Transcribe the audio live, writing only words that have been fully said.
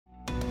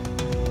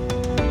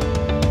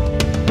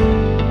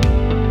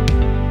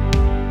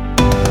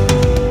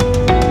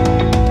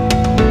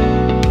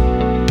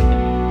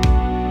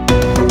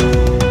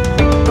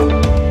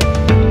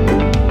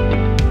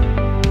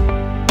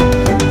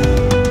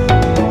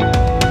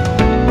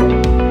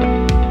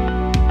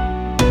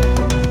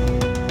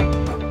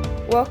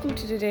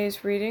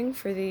today's reading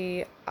for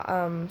the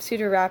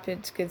Cedar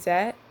Rapids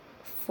Gazette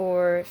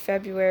for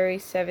February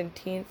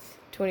 17th,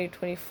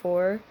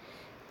 2024.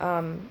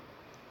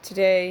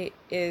 Today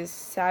is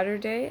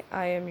Saturday.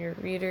 I am your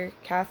reader,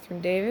 Catherine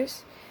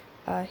Davis.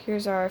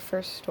 Here's our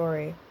first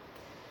story.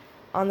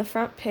 On the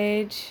front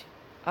page,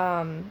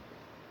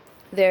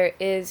 there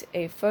is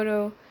a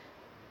photo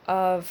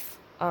of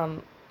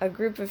a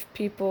group of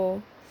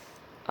people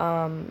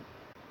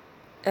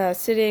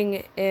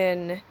sitting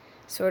in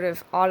sort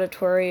of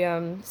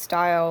auditorium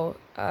style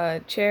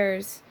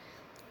chairs,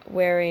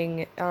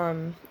 wearing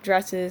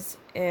dresses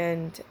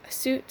and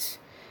suits.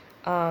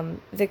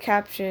 The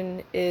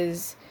caption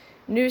is,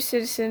 "New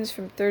citizens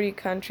from 30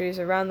 countries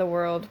around the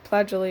world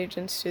pledge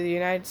allegiance to the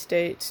United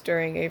States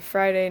during a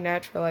Friday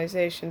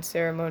naturalization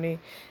ceremony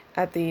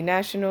at the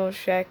National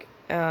Czech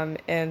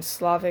and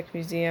Slavic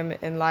Museum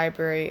and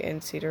Library in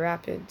Cedar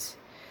Rapids."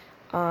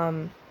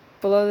 Below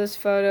this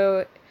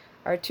photo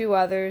are two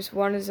others.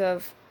 One is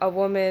of a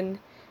woman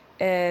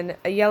in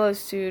a yellow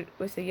suit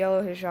with a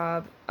yellow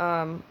hijab,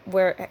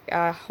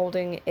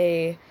 holding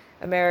a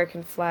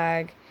American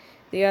flag.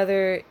 The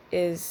other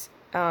is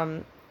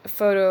a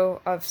photo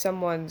of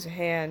someone's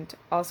hand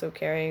also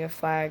carrying a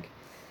flag.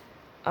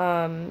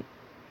 The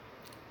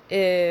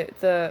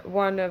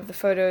one of the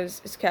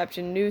photos is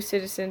captioned, "New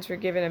citizens were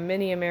given a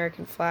mini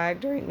American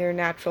flag during their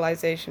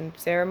naturalization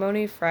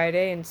ceremony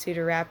Friday in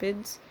Cedar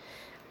Rapids."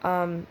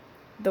 The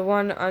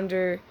one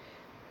under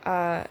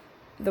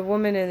the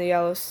woman in the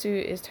yellow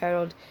suit is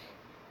titled,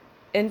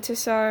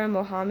 "Intisar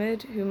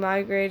Mohammed, who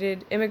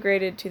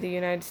immigrated to the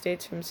United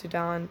States from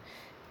Sudan,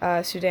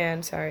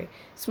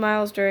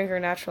 smiles during her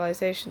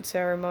naturalization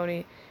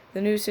ceremony.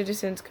 The new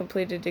citizens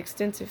completed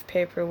extensive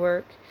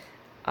paperwork,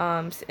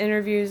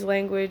 interviews,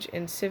 language,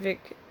 and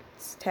civic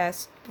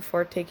tests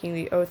before taking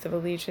the oath of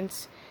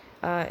allegiance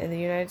in the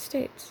United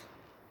States."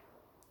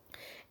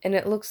 And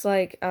it looks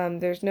like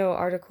there's no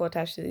article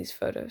attached to these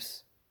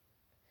photos.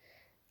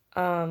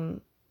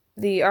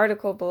 The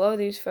article below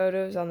these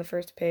photos on the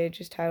first page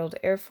is titled,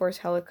 "Air Force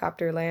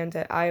Helicopter Lands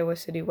at Iowa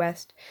City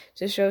West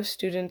to Show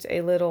Students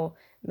a Little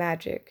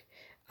Magic."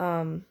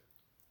 And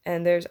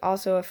there's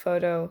also a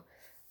photo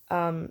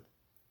of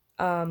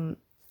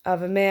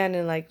a man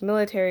in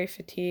military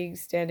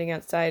fatigues standing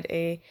outside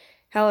a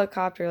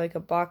helicopter, like a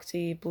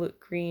boxy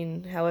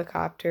blue-green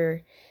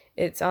helicopter.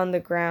 It's on the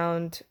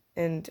ground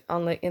and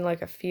in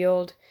a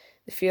field.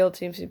 The field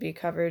seems to be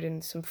covered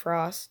in some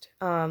frost.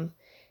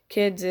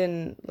 Kids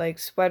in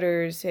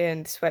sweaters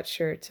and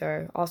sweatshirts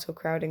are also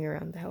crowding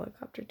around the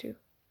helicopter too.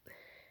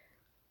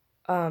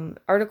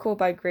 Article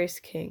by Grace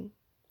King.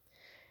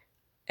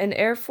 An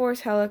Air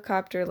Force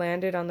helicopter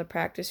landed on the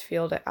practice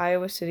field at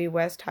Iowa City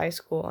West High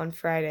School on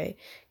Friday,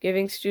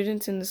 giving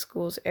students in the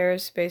school's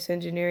aerospace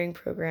engineering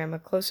program a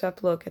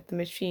close-up look at the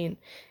machine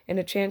and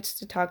a chance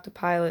to talk to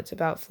pilots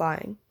about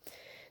flying.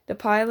 The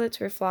pilots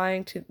were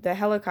flying to the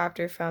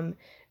helicopter from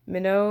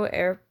Minot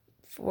Air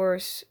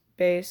Force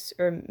Base,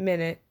 or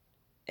Minot,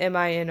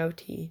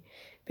 MINOT,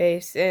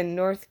 base in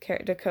North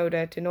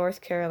Dakota to North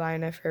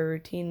Carolina for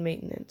routine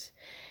maintenance.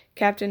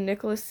 Captain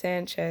Nicholas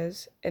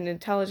Sanchez, an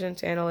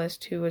intelligence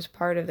analyst who was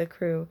part of the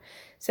crew,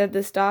 said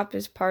the stop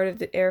is part of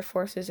the Air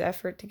Force's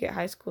effort to get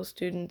high school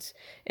students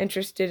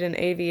interested in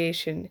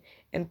aviation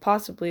and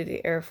possibly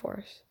the Air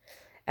Force.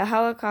 "A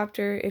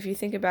helicopter, if you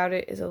think about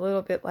it, is a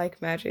little bit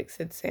like magic,"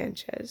 said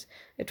Sanchez,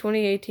 a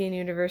 2018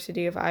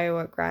 University of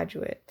Iowa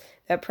graduate,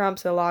 "that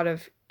prompts a lot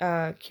of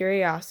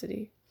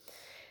curiosity."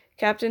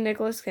 Captain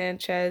Nicholas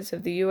Sanchez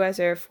of the U.S.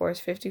 Air Force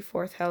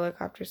 54th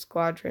Helicopter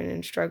Squadron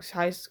instructs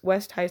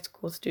West High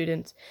School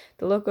students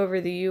to look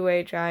over the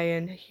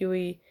UH-IN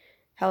Huey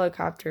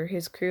helicopter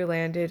his crew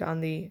landed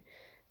on the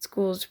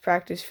school's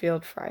practice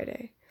field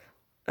Friday.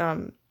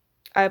 I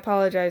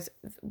apologize.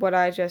 What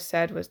I just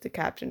said was the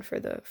caption for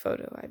the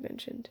photo I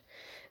mentioned.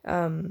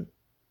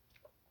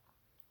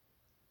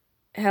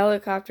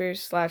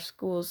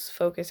 Helicopters/schools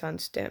focus on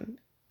STEM.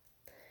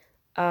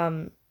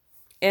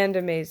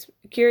 And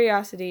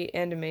curiosity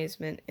and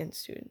amazement in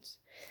students.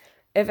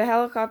 "If a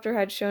helicopter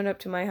had shown up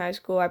to my high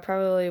school, I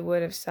probably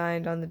would have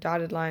signed on the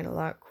dotted line a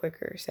lot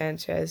quicker,"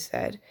 Sanchez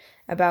said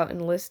about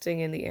enlisting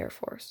in the Air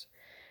Force.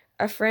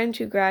 A friend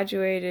who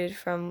graduated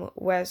from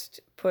West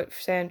put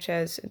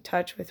Sanchez in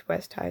touch with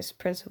West High's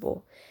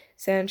principal.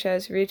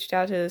 Sanchez reached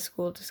out to the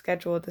school to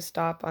schedule the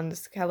stop on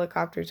the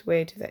helicopter's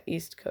way to the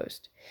East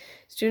Coast.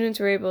 Students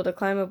were able to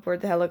climb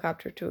aboard the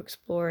helicopter to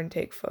explore and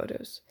take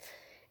photos.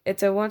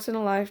 "It's a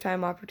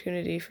once-in-a-lifetime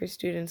opportunity for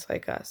students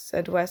like us,"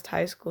 said West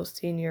High School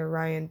senior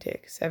Ryan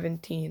Dick,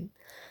 17,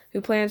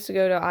 who plans to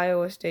go to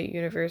Iowa State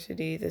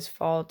University this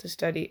fall to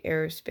study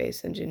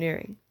aerospace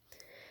engineering.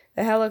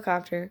 The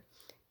helicopter,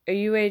 a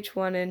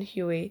UH-1N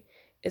Huey,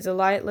 is a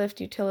light-lift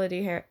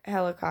utility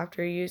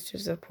helicopter used to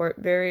support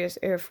various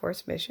Air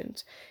Force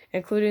missions,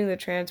 including the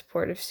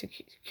transport of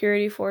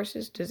security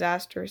forces,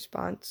 disaster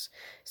response,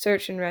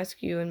 search and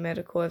rescue, and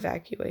medical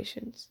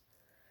evacuations.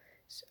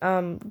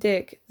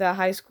 Dick,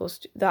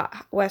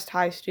 the West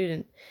High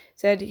student,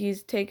 said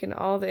he's taken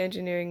all the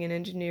engineering and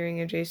engineering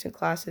adjacent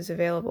classes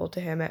available to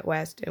him at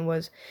West and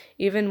was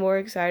even more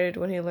excited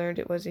when he learned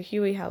it was a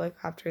Huey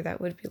helicopter that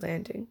would be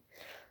landing.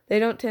 They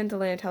don't tend to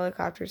land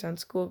helicopters on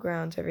school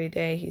grounds every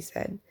day, he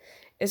said.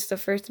 It's the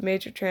first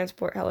major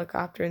transport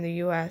helicopter in the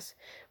U.S.,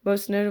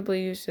 most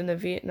notably used in the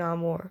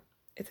Vietnam War.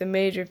 It's a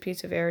major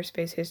piece of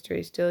aerospace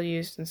history still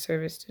used in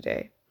service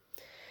today.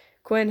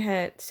 Quinn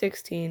Hett,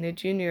 16, a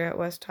junior at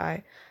West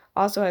High,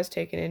 also has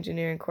taken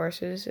engineering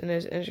courses and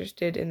is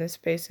interested in the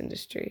space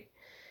industry.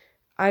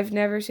 I've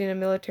never seen a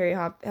military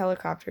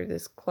helicopter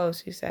this close,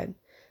 he said.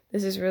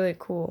 This is really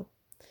cool.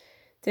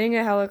 Seeing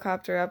a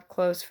helicopter up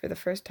close for the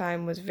first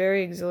time was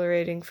very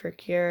exhilarating for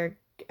Kiera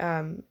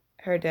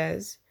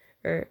Gerdes,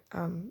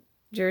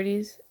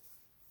 Gerdes,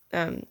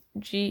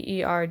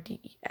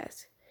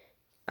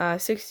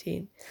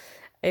 16,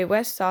 a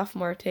West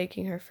sophomore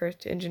taking her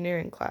first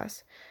engineering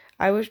class.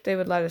 I wish they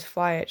would let us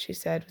fly it, she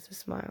said with a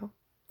smile.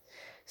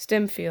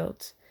 STEM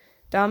fields.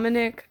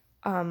 Dominic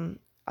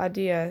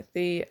Adia,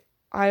 the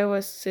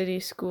Iowa City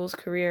Schools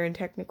Career and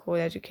Technical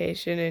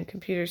Education and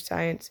Computer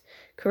Science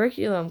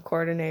Curriculum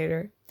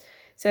Coordinator,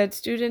 said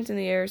students in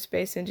the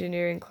aerospace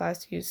engineering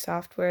class use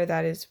software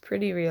that is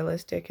pretty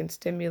realistic and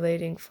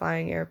stimulating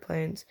flying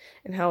airplanes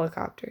and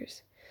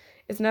helicopters.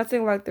 It's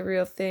nothing like the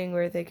real thing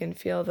where they can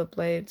feel the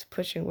blades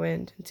pushing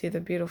wind and see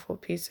the beautiful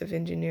piece of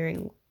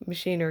engineering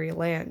machinery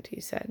land, he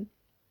said.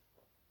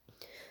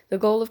 The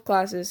goal of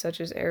classes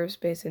such as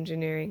aerospace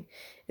engineering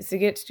is to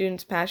get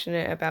students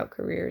passionate about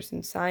careers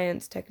in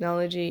science,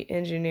 technology,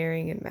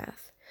 engineering, and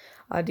math,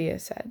 Adia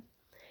said.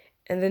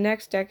 In the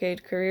next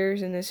decade,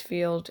 careers in this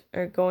field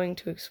are going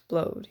to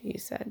explode, he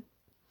said.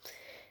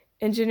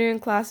 Engineering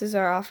classes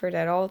are offered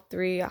at all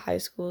three high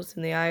schools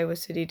in the Iowa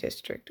City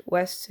District,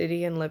 West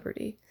City and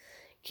Liberty.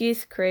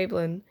 Keith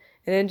Crablin,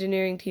 an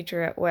engineering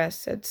teacher at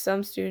West, said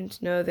some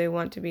students know they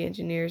want to be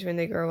engineers when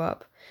they grow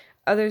up.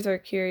 Others are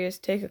curious,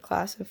 take a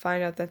class, and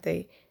find out that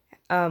they,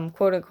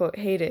 quote-unquote,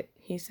 hate it,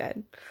 he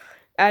said,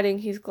 adding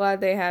he's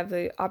glad they have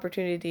the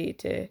opportunity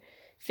to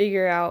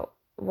figure out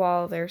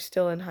while they're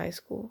still in high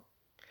school.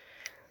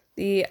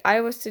 The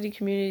Iowa City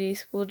Community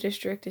School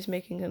District is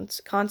making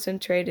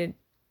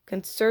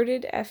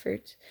concerted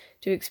efforts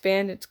to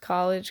expand its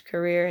college,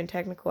 career, and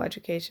technical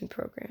education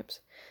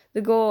programs. The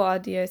goal,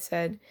 Adia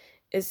said,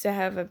 is to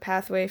have a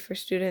pathway for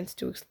students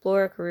to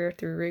explore a career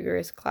through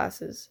rigorous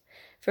classes.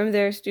 From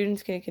there,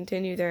 students can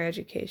continue their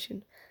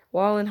education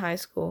while in high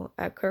school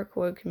at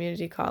Kirkwood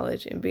Community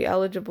College and be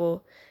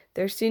eligible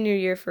their senior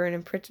year for an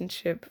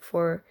apprenticeship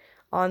for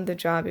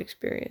on-the-job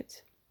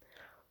experience.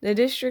 The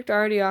district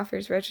already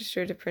offers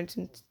registered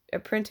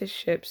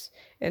apprenticeships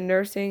in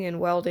nursing and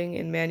welding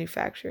and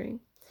manufacturing.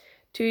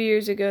 2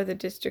 years ago, the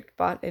district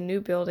bought a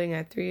new building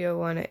at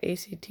 301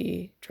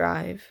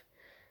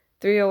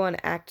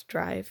 Act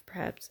Drive,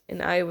 perhaps,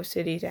 in Iowa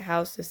City to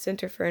house the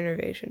Center for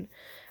Innovation,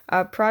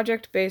 a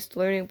project-based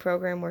learning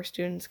program where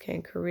students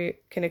can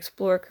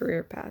explore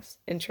career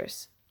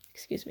interests.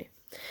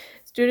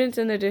 Students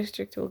in the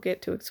district will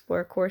get to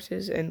explore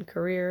courses in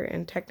career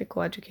and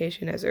technical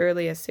education as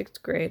early as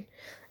 6th grade,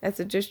 as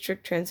the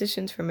district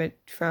transitions from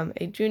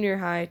a junior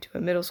high to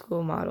a middle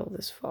school model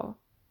this fall.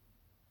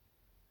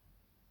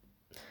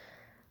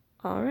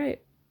 All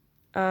right.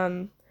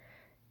 On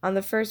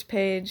the first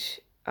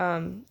page,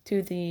 there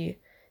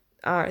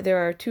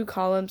are two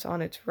columns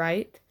on its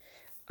right.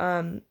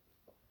 The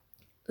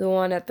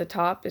one at the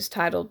top is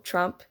titled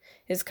Trump.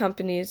 His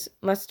companies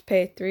must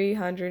pay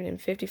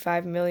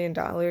 $355 million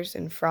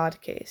in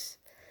fraud case.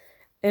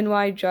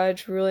 NY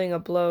judge ruling a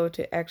blow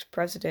to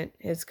ex-president,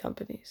 his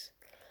companies.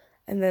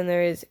 And then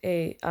there is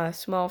a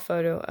small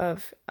photo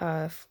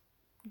of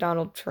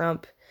Donald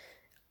Trump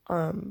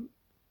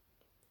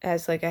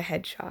as like a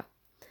headshot.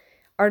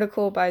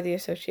 Article by the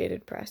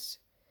Associated Press.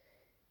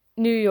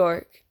 New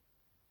York.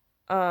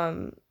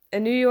 A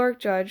New York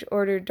judge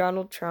ordered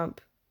Donald Trump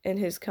and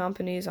his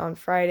companies on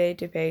Friday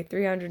to pay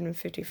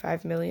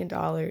 $355 million,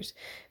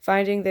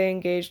 finding they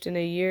engaged in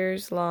a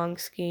years-long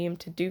scheme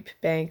to dupe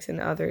banks and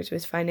others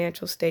with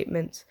financial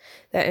statements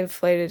that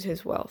inflated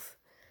his wealth.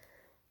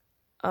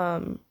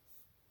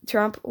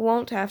 Trump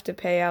won't have to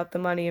pay out the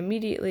money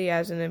immediately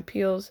as an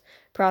appeals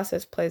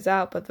process plays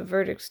out, but the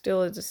verdict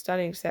still is a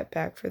stunning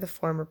setback for the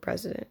former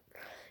president.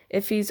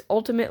 If he's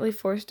ultimately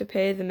forced to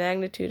pay, the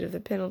magnitude of the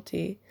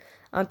penalty,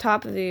 on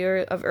top of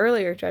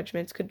earlier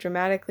judgments, could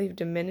dramatically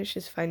diminish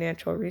his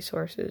financial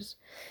resources,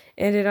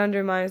 and it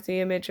undermines the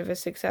image of a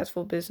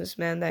successful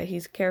businessman that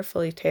he's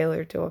carefully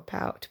tailored to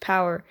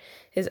power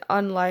his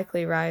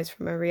unlikely rise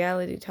from a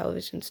reality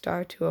television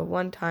star to a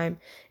one-time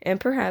and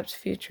perhaps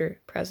future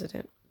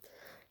president.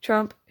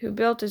 Trump, who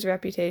built his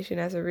reputation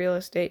as a real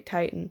estate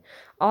titan,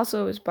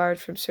 also was barred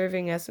from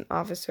serving as an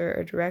officer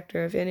or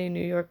director of any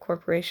New York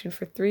corporation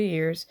for 3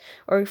 years,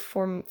 or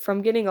from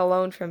getting a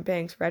loan from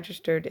banks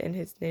registered in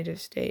his native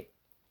state.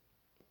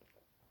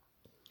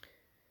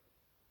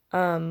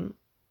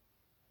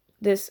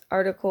 This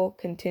article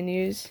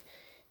continues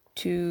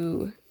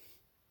to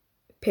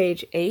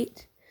page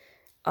 8.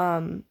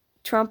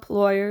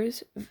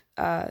 Trump/lawyers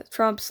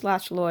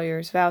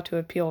vow to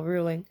appeal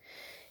ruling.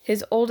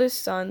 His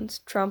oldest sons,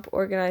 Trump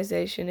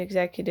Organization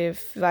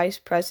Executive Vice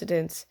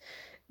Presidents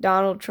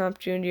Donald Trump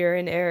Jr.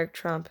 and Eric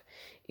Trump,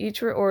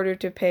 each were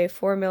ordered to pay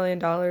 $4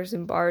 million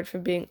and barred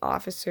from being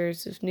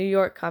officers of New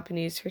York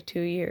companies for 2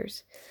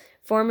 years.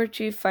 Former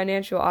Chief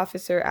Financial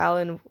Officer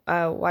Alan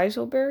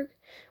Weisselberg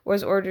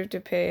was ordered to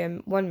pay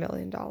him $1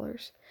 million.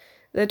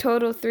 The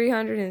total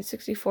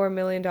 $364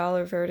 million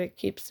verdict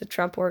keeps the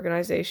Trump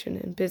Organization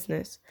in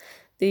business.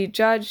 The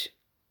judge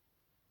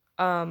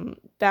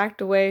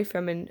backed away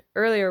from an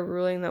earlier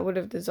ruling that would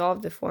have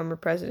dissolved the former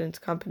president's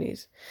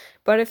companies,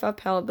 but if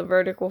upheld, the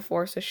verdict will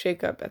force a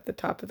shakeup at the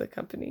top of the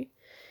company.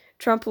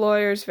 Trump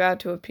lawyers vowed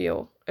to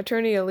appeal.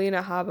 Attorney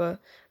Alina Habba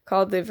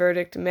called the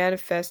verdict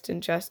manifest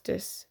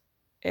injustice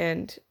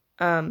and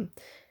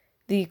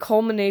the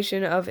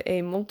culmination of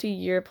a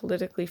multi-year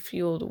politically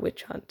fueled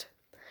witch hunt.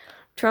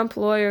 Trump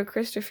lawyer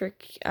Christopher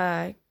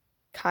Kise,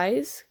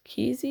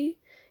 Kise,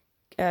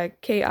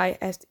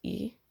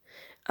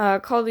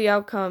 called the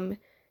outcome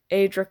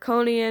a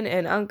draconian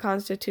and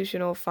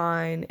unconstitutional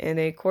fine and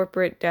a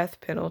corporate death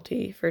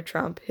penalty for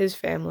Trump, his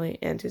family,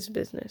 and his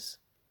business.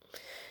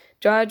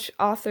 Judge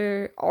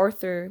Arthur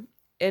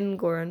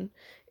Engoron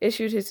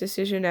issued his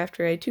decision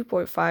after a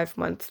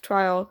 2.5-month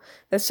trial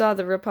that saw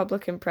the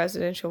Republican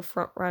presidential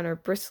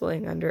frontrunner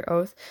bristling under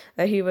oath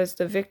that he was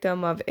the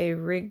victim of a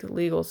rigged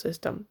legal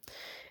system.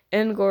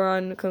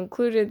 Engoron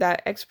concluded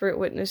that expert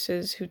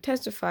witnesses who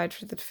testified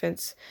for the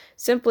defense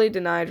simply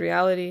denied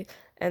reality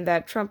and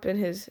that Trump and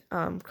his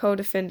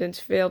co-defendants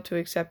failed to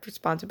accept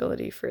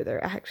responsibility for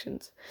their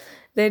actions.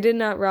 They did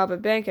not rob a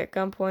bank at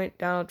gunpoint.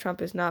 Donald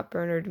Trump is not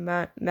Bernard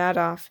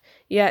Madoff,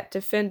 yet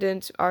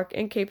defendants are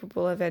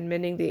incapable of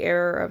admitting the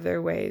error of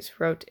their ways,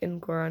 wrote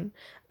Engoron,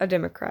 a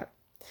Democrat.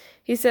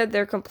 He said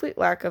their complete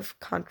lack of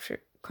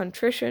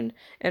contrition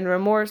and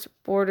remorse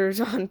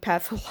borders on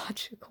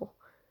pathological.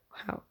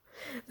 Wow.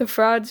 The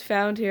frauds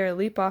found here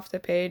leap off the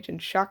page and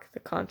shock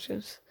the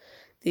conscience,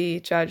 the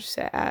judge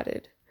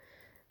added.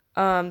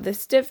 The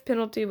stiff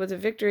penalty was a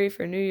victory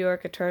for New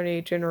York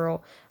Attorney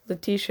General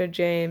Letitia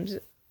James,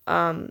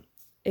 a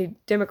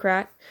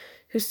Democrat,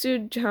 who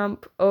sued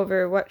Trump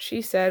over what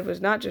she said was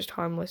not just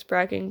harmless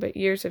bragging, but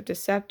years of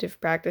deceptive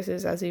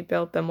practices as he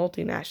built the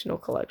multinational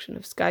collection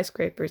of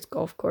skyscrapers,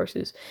 golf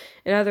courses,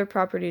 and other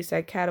properties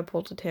that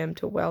catapulted him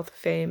to wealth,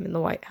 fame, in the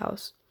White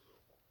House.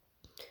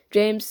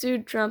 James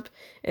sued Trump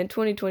in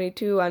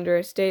 2022 under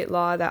a state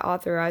law that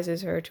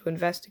authorizes her to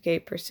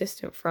investigate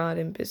persistent fraud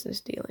in business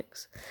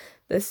dealings.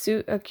 The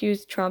suit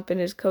accused Trump and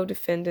his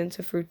co-defendants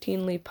of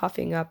routinely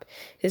puffing up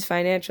his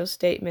financial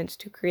statements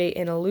to create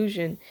an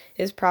illusion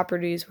his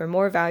properties were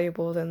more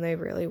valuable than they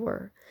really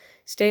were.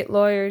 State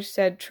lawyers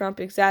said Trump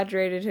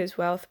exaggerated his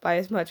wealth by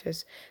as much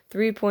as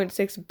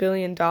 $3.6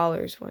 billion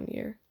one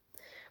year.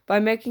 By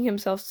making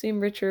himself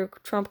seem richer,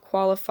 Trump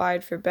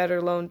qualified for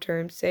better loan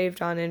terms,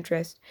 saved on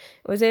interest,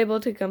 and was able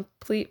to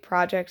complete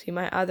projects he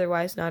might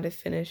otherwise not have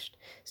finished,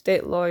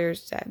 state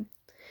lawyers said.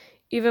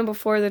 Even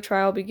before the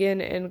trial began,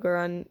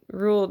 Engoron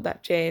ruled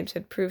that James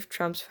had proved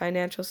Trump's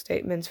financial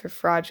statements were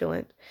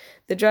fraudulent.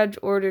 The judge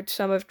ordered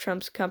some of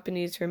Trump's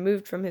companies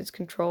removed from his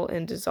control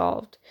and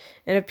dissolved.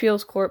 An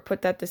appeals court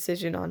put that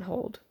decision on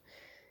hold.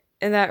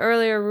 In that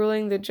earlier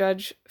ruling, the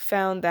judge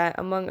found that,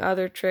 among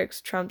other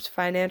tricks, Trump's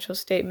financial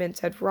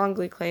statements had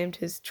wrongly claimed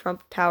his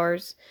Trump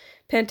Towers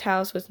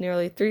penthouse was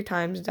nearly 3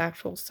 times its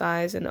actual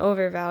size and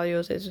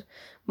overvalued his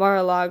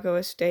Mar-a-Lago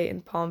estate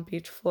in Palm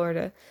Beach,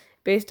 Florida,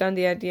 based on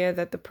the idea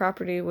that the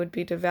property would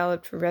be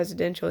developed for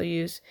residential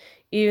use,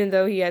 even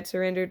though he had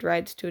surrendered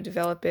rights to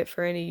develop it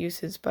for any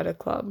uses but a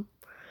club.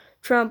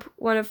 Trump,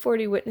 one of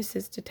 40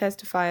 witnesses to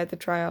testify at the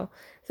trial,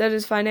 said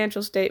his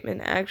financial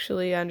statement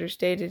actually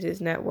understated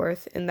his net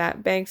worth and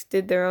that banks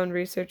did their own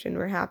research and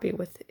were happy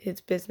with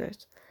his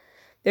business.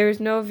 There is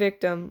no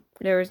victim,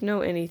 there is no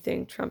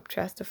anything, Trump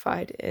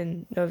testified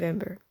in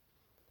November.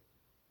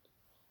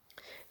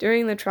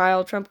 During the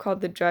trial, Trump called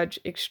the judge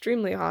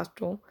extremely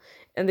hostile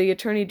and the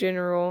attorney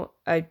general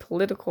a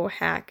political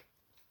hack.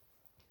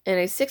 In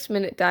a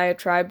 6-minute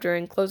diatribe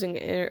during closing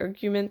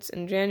arguments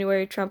in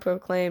January, Trump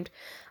proclaimed,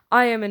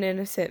 "I am an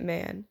innocent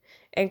man,"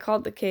 and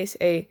called the case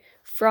a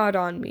fraud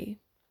on me.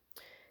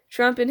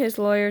 Trump and his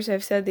lawyers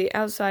have said the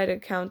outside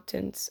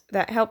accountants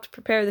that helped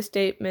prepare the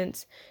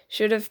statements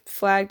should have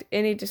flagged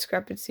any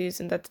discrepancies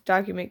and that the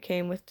document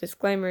came with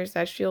disclaimers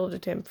that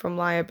shielded him from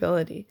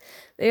liability.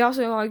 They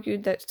also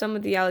argued that some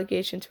of the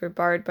allegations were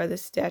barred by the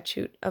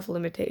statute of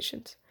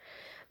limitations.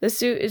 The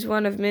suit is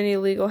one of many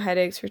legal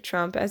headaches for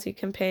Trump as he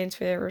campaigns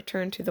for a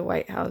return to the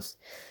White House.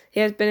 He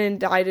has been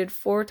indicted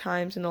 4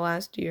 times in the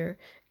last year,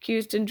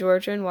 accused in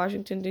Georgia and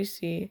Washington,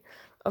 D.C.,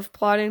 of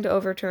plotting to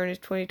overturn his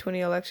 2020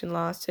 election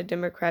loss to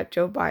Democrat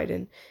Joe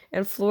Biden,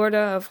 and Florida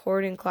of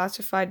hoarding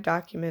classified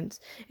documents,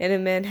 and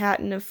in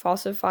Manhattan of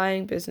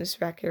falsifying business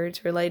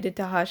records related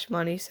to hush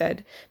money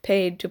said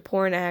paid to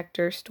porn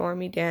actor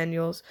Stormy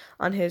Daniels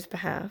on his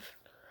behalf.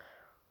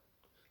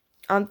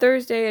 On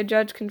Thursday, a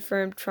judge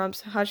confirmed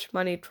Trump's hush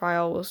money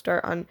trial will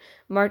start on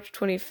March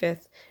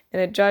 25th,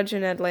 and a judge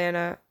in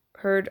Atlanta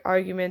heard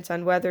arguments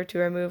on whether to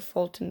remove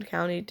Fulton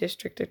County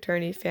District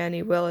Attorney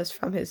Fannie Willis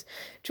from his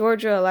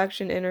Georgia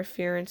election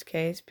interference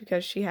case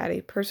because she had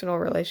a personal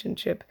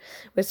relationship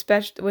with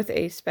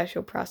a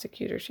special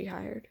prosecutor she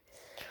hired.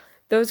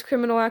 Those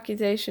criminal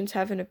accusations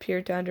haven't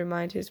appeared to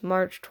undermine his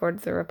march toward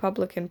the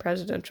Republican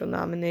presidential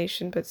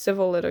nomination, but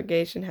civil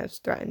litigation has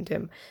threatened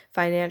him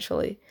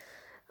financially.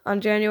 On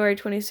January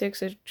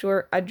 26,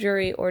 a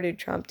jury ordered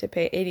Trump to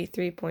pay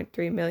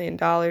 $83.3 million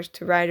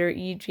to writer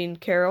E. Jean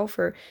Carroll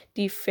for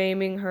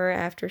defaming her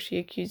after she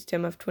accused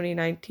him in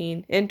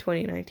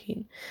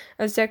 2019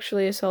 of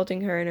sexually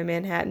assaulting her in a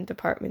Manhattan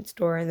department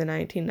store in the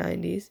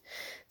 1990s.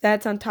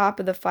 That's on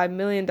top of the $5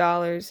 million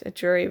a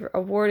jury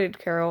awarded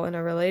Carroll in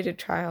a related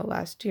trial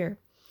last year.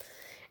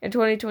 In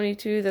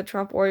 2022, the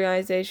Trump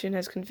Organization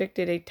was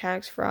convicted of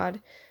tax fraud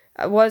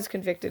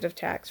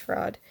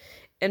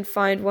and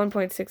fined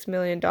 $1.6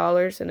 million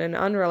in an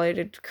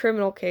unrelated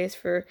criminal case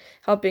for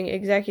helping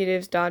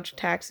executives dodge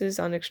taxes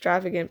on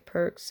extravagant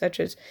perks such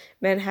as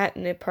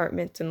Manhattan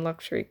apartments and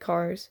luxury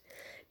cars.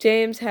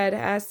 James had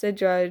asked the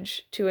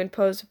judge to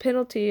impose a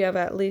penalty of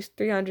at least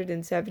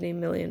 $370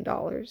 million.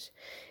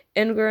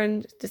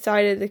 Ingram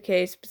decided the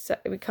case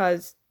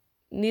because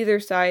neither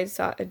side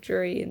sought a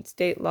jury, and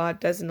state law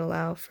doesn't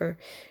allow for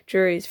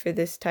juries for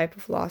this type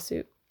of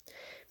lawsuit.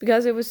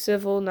 Because it was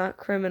civil, not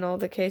criminal,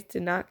 the case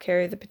did not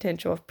carry the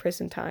potential of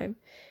prison time.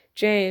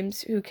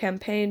 James, who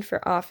campaigned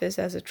for office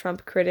as a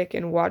Trump critic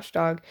and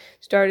watchdog,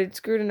 started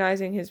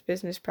scrutinizing his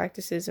business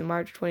practices in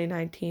March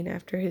 2019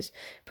 after his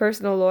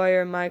personal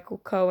lawyer, Michael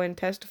Cohen,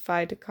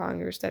 testified to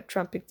Congress that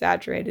Trump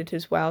exaggerated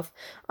his wealth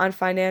on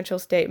financial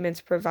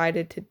statements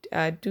provided to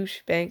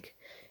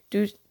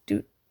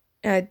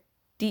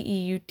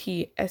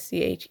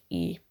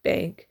DEUTSCHE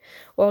Bank,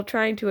 while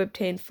trying to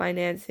obtain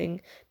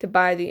financing to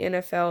buy the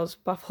NFL's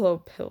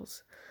Buffalo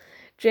Bills.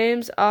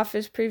 James'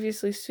 office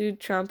previously sued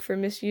Trump for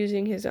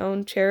misusing his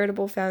own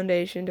charitable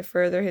foundation to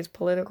further his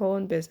political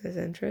and business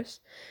interests.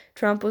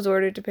 Trump was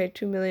ordered to pay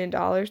 $2 million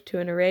to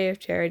an array of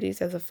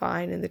charities as a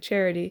fine, and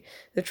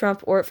the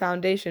Trump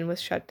Foundation,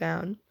 was shut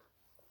down.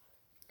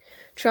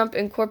 Trump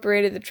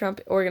incorporated the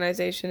Trump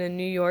Organization in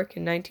New York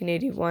in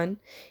 1981.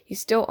 He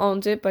still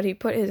owns it, but he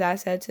put his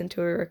assets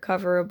into a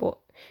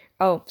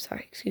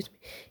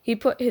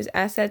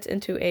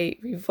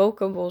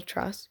revocable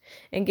trust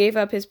and gave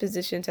up his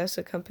positions as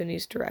the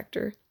company's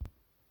director,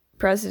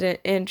 president,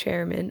 and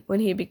chairman when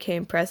he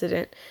became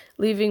president,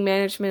 leaving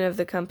management of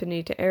the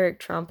company to Eric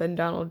Trump and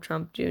Donald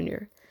Trump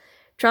Jr.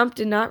 Trump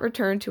did not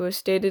return to a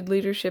stated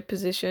leadership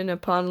position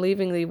upon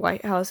leaving the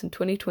White House in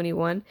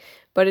 2021,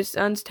 but his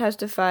sons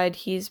testified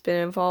he's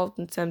been involved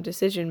in some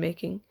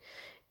decision-making.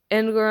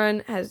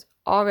 Ingram has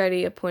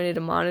already appointed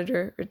a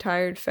monitor,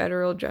 retired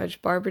federal judge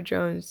Barbara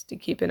Jones, to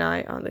keep an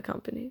eye on the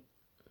company.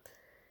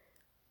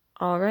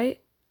 All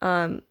right.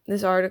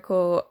 This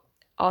article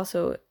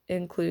also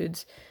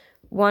includes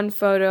one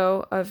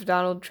photo of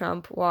Donald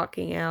Trump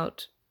walking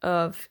out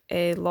of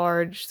a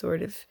large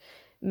sort of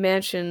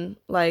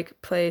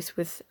mansion-like place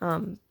with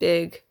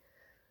big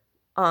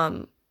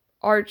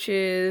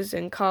arches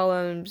and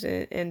columns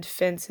and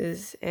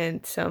fences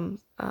and some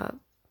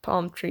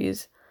palm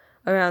trees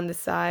around the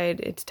side.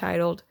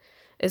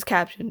 Is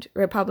captioned,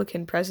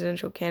 Republican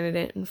presidential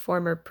candidate and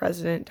former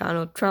President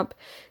Donald Trump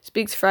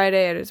speaks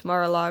Friday at his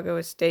Mar-a-Lago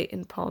estate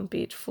in Palm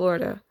Beach,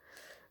 Florida.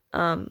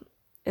 And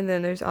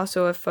then there's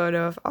also a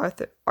photo of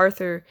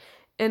Arthur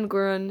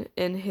Ingram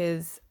in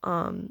his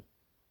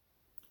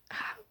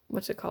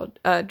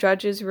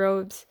judge's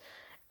robes,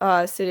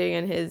 sitting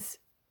in his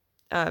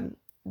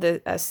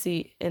a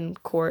seat in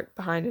court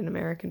behind an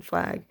American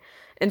flag,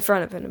 in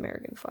front of an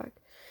American flag.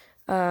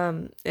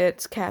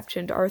 It's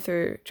captioned,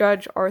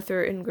 Judge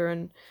Arthur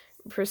Ingram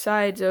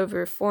presides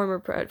over former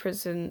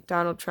President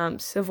Donald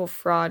Trump's civil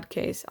fraud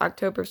case,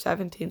 October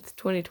 17th,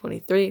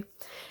 2023,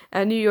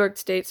 at New York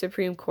State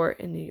Supreme Court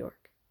in New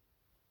York.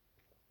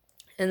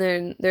 And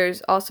then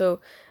there's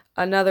also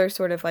another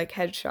sort of like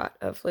headshot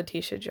of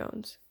Letitia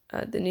James,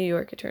 the New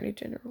York Attorney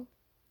General.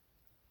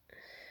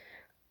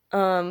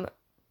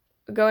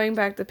 Going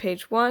back to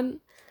page 1,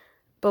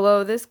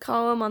 below this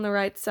column on the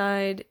right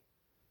side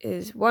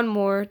is one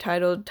more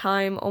titled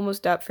Time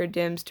Almost Up for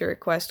Dems to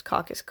Request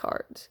Caucus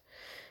Cards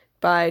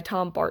by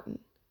Tom Barton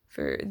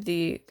for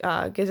the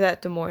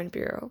Gazette Des Moines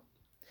Bureau.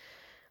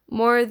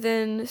 More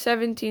than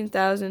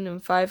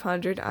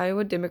 17,500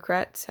 Iowa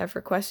Democrats have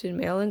requested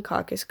mail-in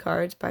caucus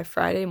cards by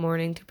Friday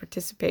morning to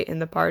participate in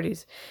the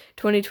party's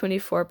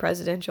 2024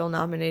 presidential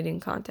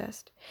nominating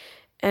contest.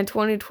 In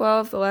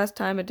 2012, the last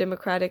time a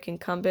Democratic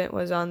incumbent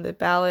was on the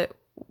ballot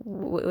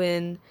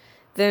when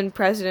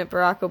then-President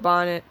Barack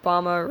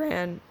Obama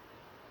ran.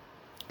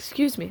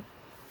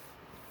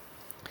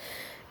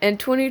 In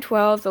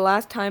 2012, the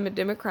last time a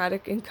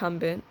Democratic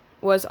incumbent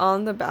was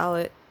on the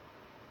ballot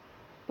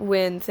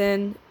when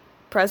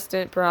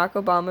then-President Barack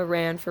Obama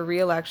ran for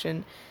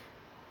re-election,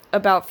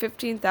 about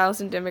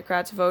 15,000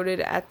 Democrats voted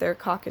at their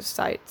caucus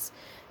sites,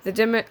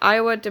 the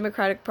Iowa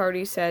Democratic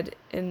Party said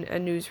in a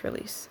news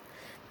release.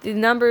 The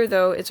number,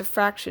 though, is a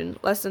fraction,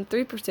 less than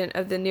 3%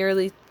 of the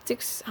nearly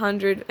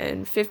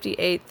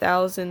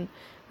 658,000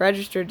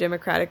 registered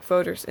Democratic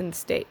voters in the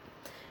state.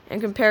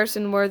 In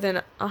comparison, more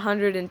than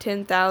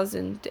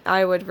 110,000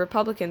 Iowa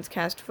Republicans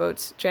cast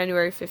votes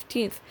January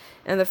 15th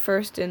in the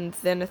first and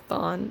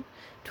then-a-thon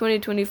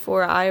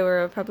 2024 Iowa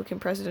Republican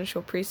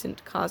Presidential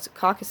Precinct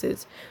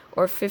caucuses,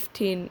 or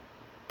 15%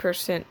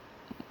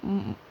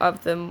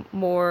 of the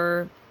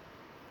more.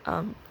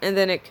 And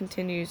then it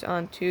continues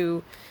on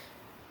to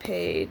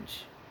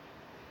page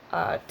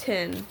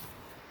 10.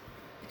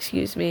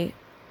 Excuse me.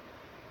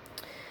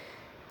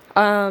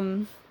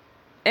 In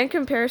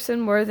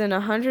comparison, more than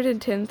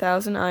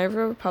 110,000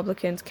 Iowa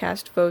Republicans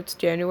cast votes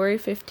January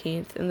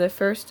 15th in the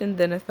first and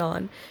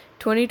then-a-thon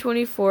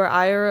 2024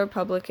 Iowa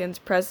Republicans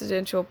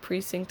Presidential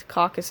Precinct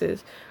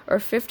caucuses, or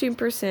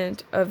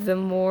 15% of the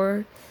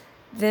more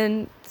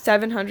than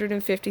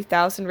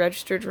 750,000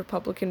 registered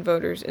Republican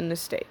voters in the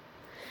state.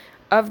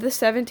 Of the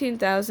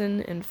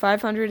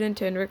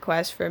 17,510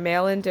 requests for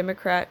mail-in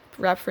Democrat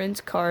reference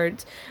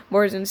cards,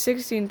 more than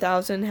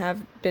 16,000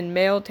 have been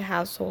mailed to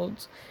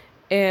households,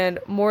 and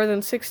more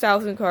than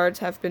 6,000 cards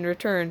have been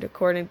returned,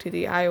 according to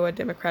the Iowa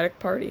Democratic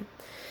Party.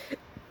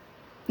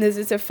 This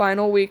is a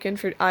final weekend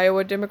for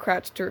Iowa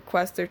Democrats to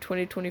request their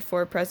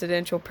 2024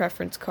 presidential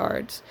preference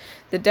cards.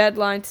 The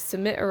deadline to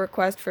submit a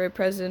request for a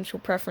presidential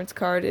preference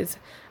card is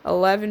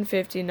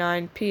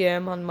 11:59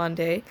 p.m. on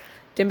Monday.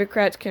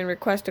 Democrats can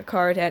request a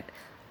card at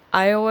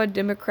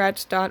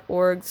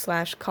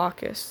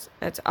iowademocrats.org/caucus.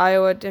 That's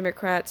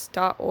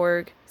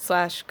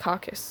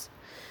iowademocrats.org/caucus.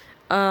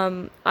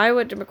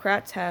 Iowa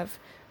Democrats have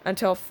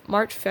until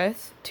March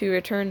 5th to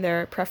return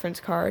their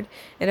preference card,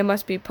 and it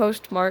must be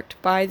postmarked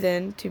by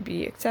then to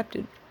be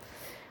accepted.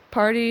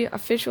 Party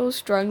officials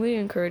strongly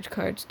encourage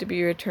cards to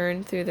be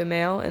returned through the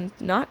mail and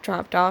not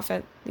dropped off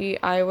at the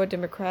Iowa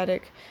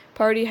Democratic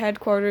Party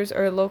headquarters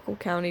or local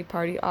county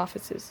party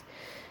offices.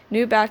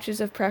 New batches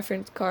of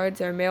preference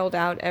cards are mailed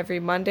out every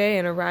Monday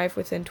and arrive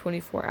within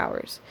 24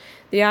 hours.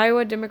 The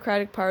Iowa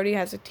Democratic Party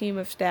has a team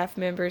of staff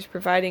members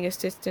providing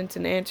assistance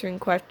and answering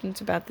questions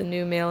about the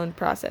new mail-in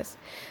process.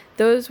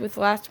 Those with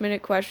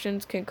last-minute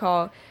questions can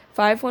call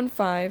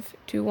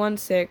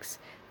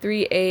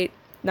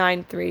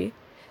 515-216-3893.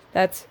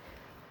 That's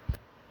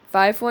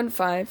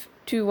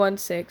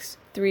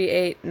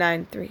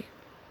 515-216-3893.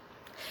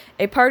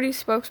 A party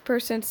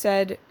spokesperson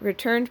said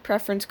returned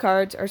preference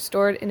cards are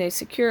stored in a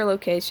secure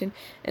location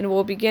and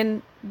will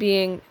begin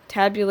being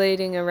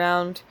tabulating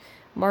around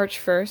March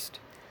 1st.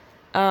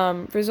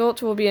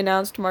 Results will be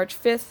announced March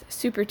 5th,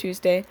 Super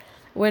Tuesday,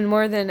 when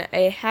more than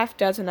a half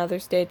dozen other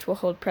states will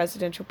hold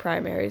presidential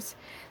primaries.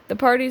 The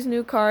party's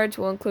new cards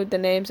will include the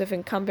names of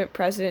incumbent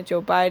President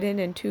Joe Biden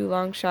and two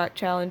long-shot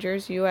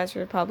challengers, U.S.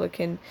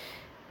 Representative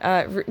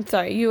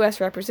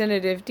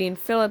Dean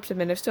Phillips of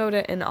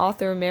Minnesota and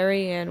author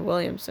Mary Ann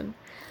Williamson,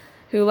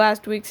 who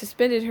last week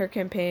suspended her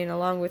campaign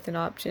along with an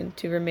option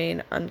to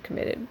remain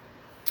uncommitted.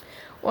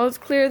 While it's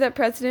clear that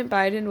President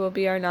Biden will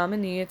be our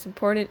nominee, it's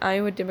important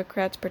Iowa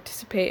Democrats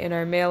participate in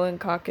our mail-in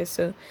caucus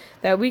so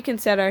that we can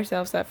set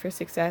ourselves up for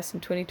success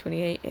in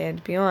 2028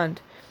 and beyond,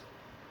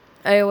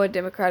 Iowa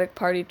Democratic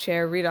Party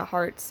Chair Rita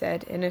Hart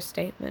said in a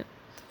statement.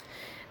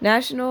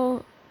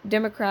 National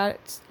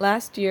Democrats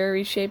last year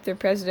reshaped their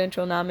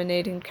presidential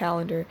nominating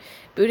calendar,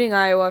 booting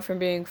Iowa from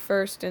being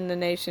first in the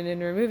nation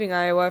and removing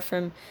Iowa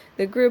from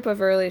the group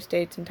of early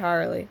states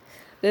entirely.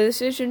 The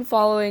decision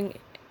followed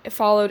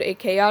a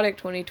chaotic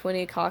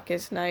 2020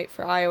 caucus night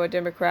for Iowa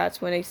Democrats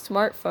when a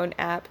smartphone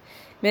app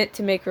meant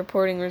to make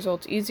reporting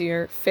results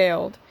easier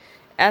failed.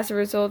 As a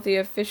result, the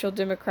official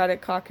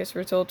Democratic caucus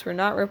results were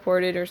not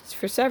reported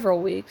for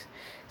several weeks.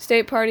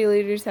 State party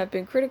leaders have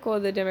been critical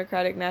of the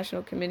Democratic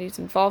National Committee's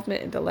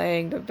involvement in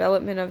delaying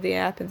development of the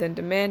app and then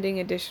demanding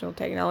additional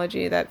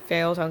technology that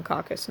failed on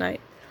caucus night.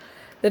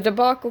 The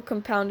debacle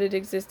compounded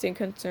existing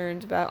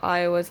concerns about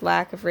Iowa's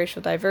lack of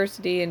racial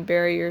diversity and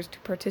barriers to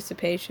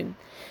participation.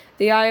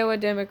 The Iowa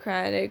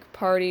Democratic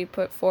Party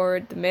put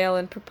forward the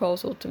mail-in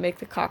proposal to make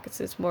the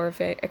caucuses more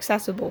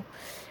accessible,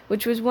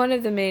 which was one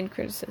of the main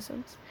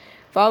criticisms.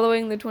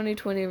 Following the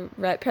 2020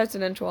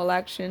 presidential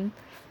election,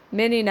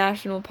 many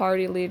national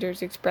party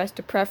leaders expressed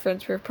a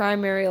preference for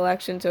primary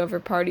elections over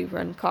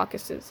party-run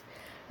caucuses.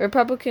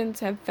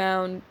 Republicans have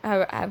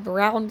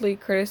roundly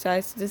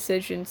criticized the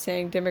decision,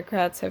 saying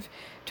Democrats have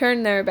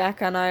turned their back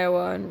on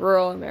Iowa and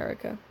rural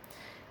America.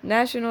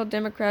 National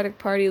Democratic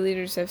Party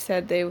leaders have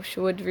said they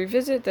would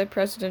revisit the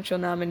presidential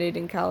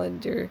nominating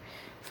calendar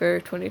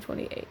for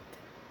 2028.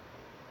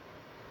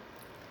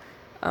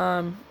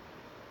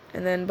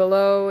 And then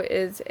below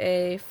is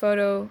a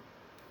photo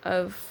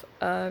of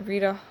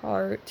Rita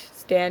Hart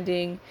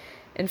standing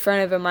in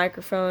front of a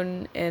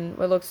microphone and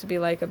what looks to be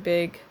like a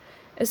big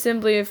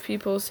assembly of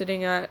people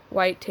sitting at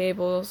white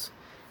tables.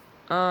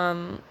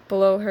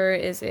 Below her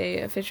is a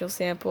official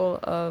sample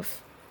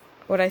of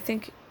what I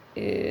think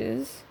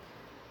is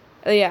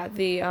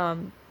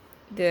the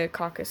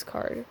caucus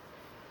card.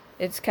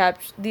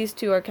 These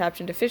two are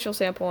captioned official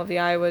sample of the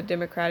Iowa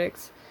Democratic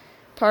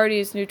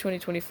Party's new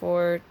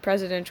 2024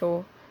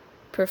 presidential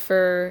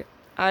prefer.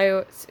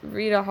 Iowa,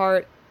 Rita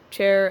Hart,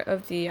 chair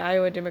of the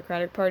Iowa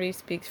Democratic Party,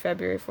 speaks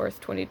February 4th,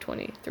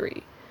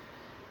 2023.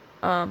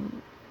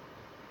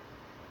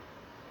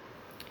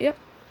 Yep.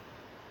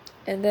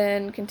 And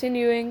then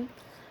continuing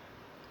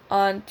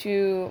on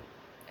to,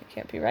 I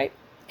can't be right.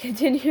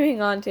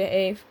 Continuing on to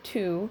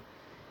A2,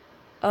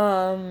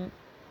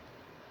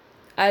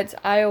 it's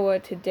Iowa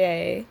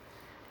Today.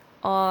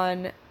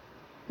 On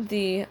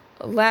the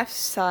left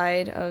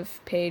side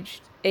of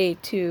page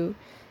A2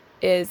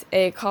 is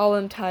a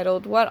column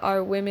titled, "What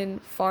Are Women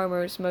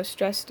Farmers Most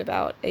Stressed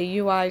About? A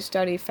UI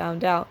Study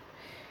Found Out.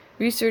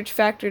 Research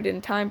Factored in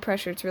Time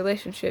Pressures,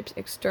 Relationships,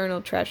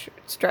 External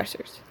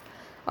Stressors."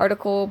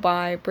 Article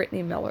by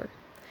Brittany Miller.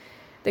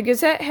 The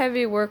Gazette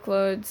heavy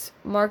workloads,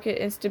 market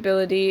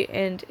instability,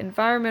 and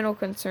environmental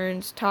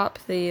concerns top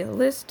the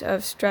list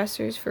of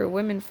stressors for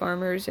women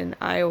farmers in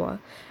Iowa,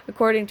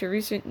 according to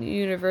recent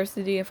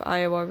University of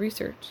Iowa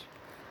research.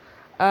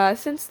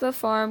 Since the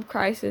farm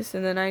crisis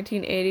in the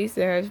 1980s,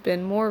 there has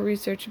been more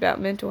research about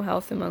mental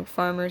health among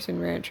farmers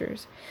and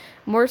ranchers.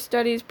 More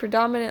studies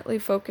predominantly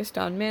focused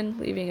on men,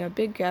 leaving a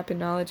big gap in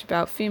knowledge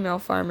about female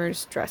farmers'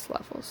 stress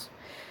levels.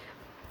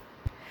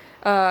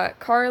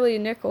 Carly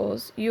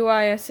Nichols,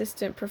 UI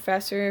Assistant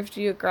Professor of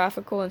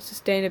Geographical and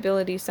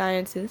Sustainability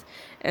Sciences,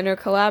 and her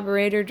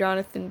collaborator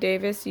Jonathan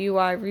Davis,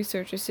 UI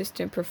Research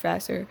Assistant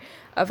Professor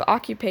of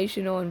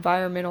Occupational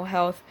Environmental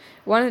Health,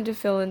 wanted to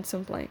fill in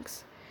some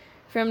blanks.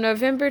 From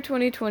November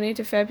 2020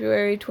 to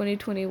February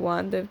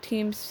 2021, the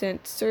team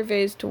sent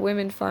surveys to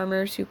women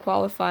farmers who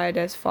qualified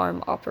as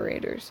farm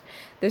operators.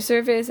 The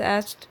surveys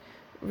asked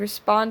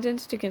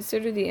respondents to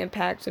consider the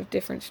impacts of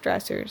different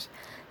stressors.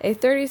 A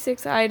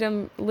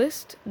 36-item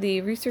list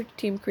the research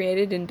team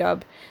created and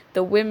dubbed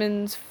the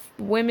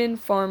Women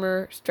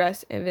Farmer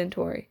Stress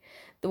Inventory.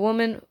 The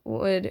woman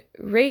would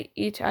rate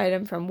each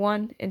item from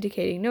 1,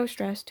 indicating no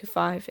stress, to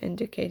 5,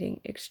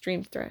 indicating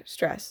extreme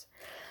stress.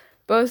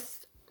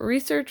 Both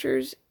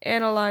researchers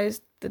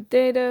analyzed the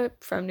data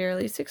from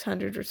nearly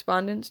 600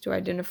 respondents to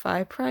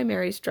identify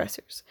primary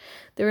stressors.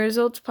 The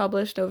results,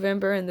 published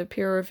November in the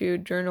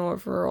peer-reviewed Journal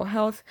of Rural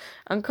Health,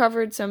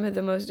 uncovered some of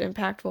the most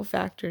impactful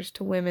factors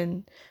to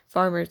women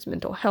farmers'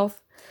 mental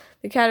health.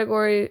 The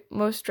category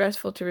most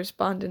stressful to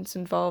respondents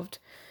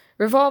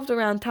revolved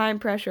around time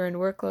pressure and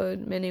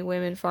workload. Many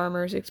women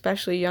farmers,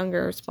 especially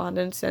younger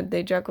respondents, said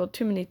they juggled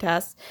too many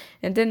tasks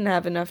and didn't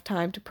have enough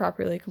time to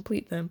properly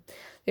complete them.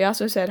 They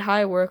also said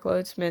high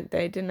workloads meant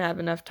they didn't have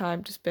enough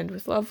time to spend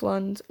with loved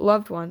ones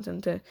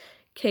and to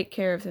take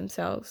care of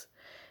themselves.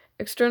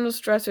 External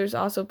stressors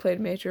also played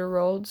major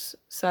roles.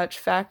 Such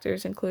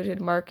factors included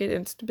market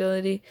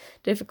instability,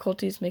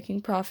 difficulties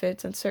making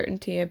profits,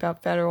 uncertainty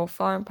about federal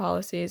farm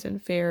policies,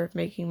 and fear of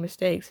making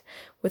mistakes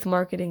with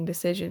marketing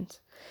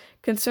decisions.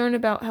 Concern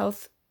about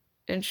health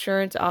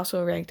insurance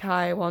also ranked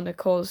high, while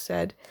Nichols,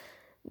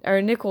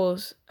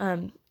 Nichols,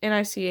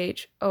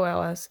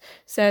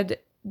 said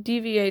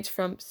deviates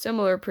from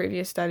similar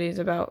previous studies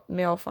about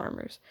male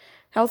farmers.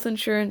 Health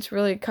insurance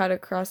really cut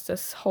across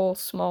this whole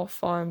small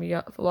farm,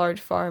 large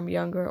farm,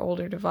 younger,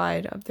 older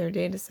divide of their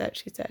data set,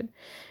 she said.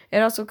 It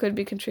also could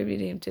be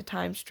contributing to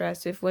time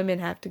stress if women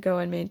have to go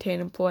and maintain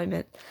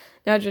employment,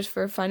 not just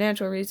for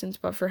financial reasons,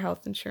 but for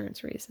health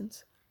insurance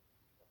reasons.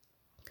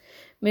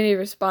 Many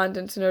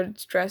respondents noted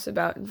stress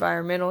about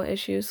environmental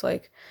issues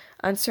like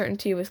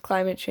uncertainty with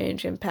climate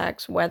change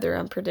impacts, weather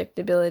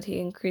unpredictability,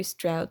 increased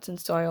droughts, and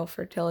soil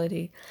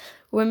fertility.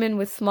 Women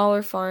with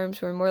smaller farms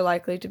were more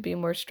likely to be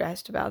more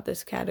stressed about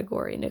this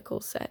category,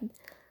 Nichols said.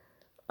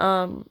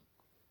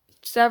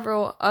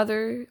 Several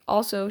other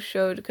also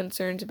showed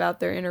concerns about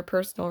their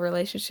interpersonal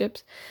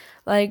relationships,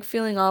 like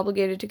feeling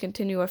obligated to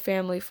continue a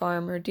family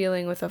farm or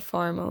dealing with a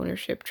farm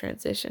ownership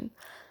transition.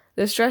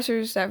 The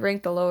stressors that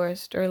ranked the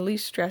lowest or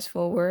least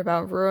stressful were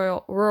about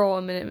rural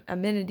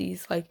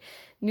amenities like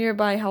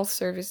nearby health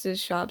services,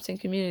 shops, and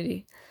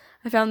community.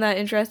 I found that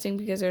interesting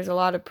because there's a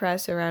lot of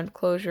press around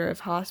closure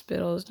of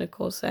hospitals,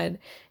 Nicole said.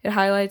 It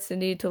highlights the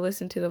need to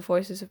listen to the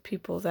voices of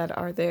people that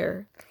are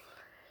there.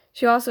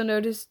 She also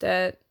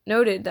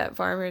noted that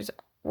farmers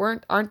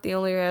aren't the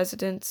only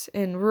residents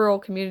in rural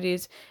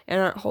communities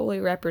and aren't wholly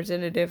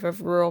representative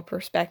of rural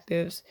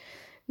perspectives.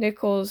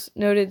 Nichols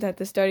noted that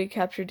the study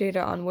captured data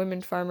on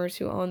women farmers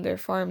who own their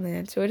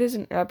farmland, so it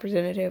isn't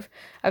representative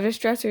of the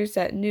stressors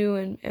that new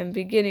and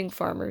beginning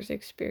farmers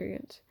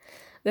experience.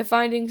 The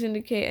findings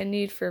indicate a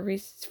need for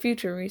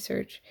future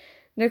research.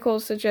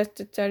 Nichols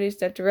suggested studies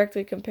that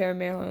directly compare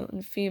male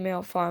and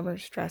female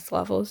farmers' stress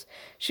levels.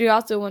 She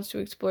also wants to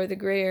explore the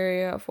gray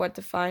area of what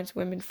defines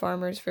women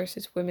farmers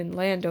versus women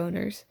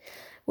landowners.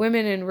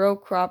 Women in row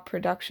crop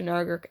production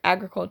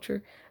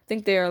agriculture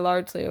think they are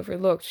largely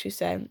overlooked, she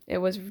said. It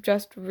was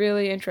just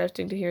really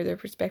interesting to hear their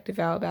perspective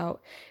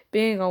about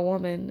being a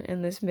woman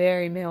in this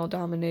very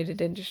male-dominated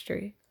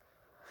industry.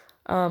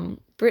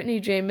 Brittany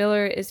J.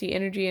 Miller is the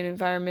Energy and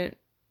Environment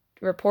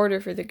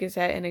reporter for the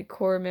Gazette and a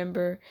core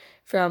member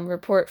from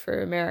Report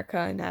for America,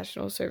 a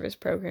national service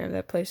program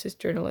that places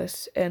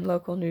journalists in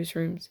local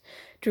newsrooms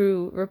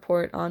to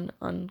report on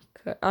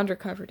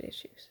undercovered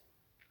issues.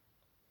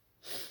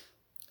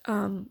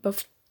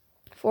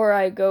 Before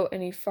I go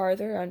any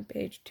farther, on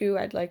page 2,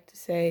 I'd like to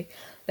say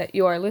that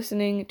you are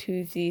listening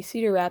to the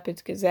Cedar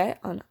Rapids Gazette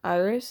on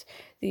IRIS,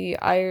 the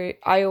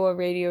Iowa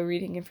Radio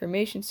Reading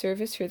Information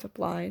Service for the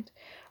Blind.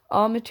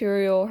 All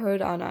material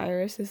heard on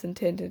IRIS is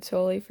intended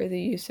solely for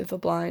the use of the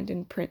blind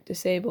and print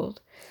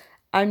disabled.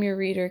 I'm your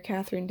reader,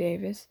 Catherine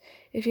Davis.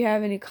 If you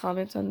have any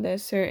comments on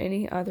this or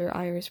any other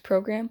IRIS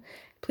program,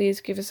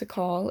 please give us a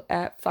call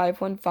at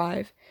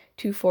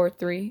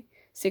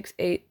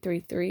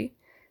 515-243-6833.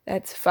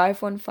 That's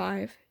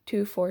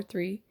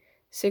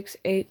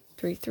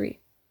 515-243-6833.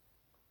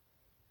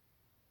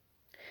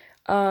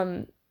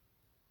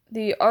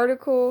 The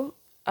article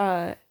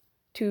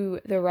to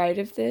the right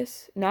of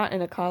this, not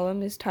in a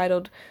column, is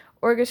titled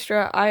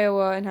Orchestra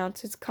Iowa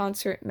Announces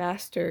Concert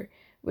Master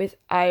with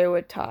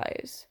Iowa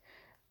Ties.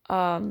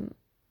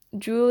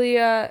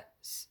 Julia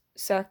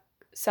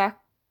Sakharova,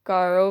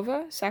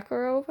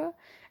 Sakharova,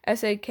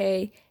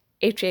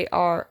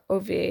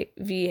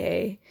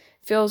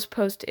 feels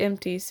post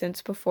empty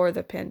since before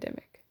the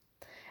pandemic.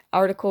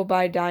 Article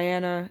by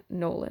Diana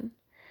Nolan.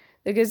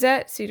 The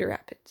Gazette, Cedar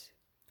Rapids.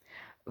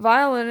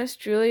 Violinist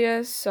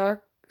Julia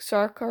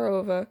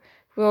Sakharova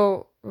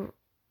will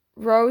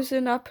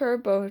rosen up her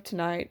bow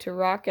tonight to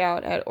rock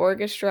out at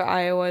Orchestra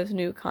Iowa's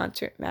new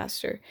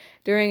concertmaster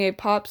during a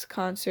Pops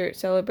concert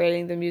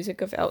celebrating the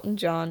music of Elton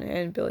John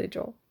and Billy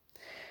Joel.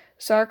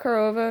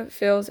 Sakharova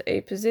fills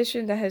a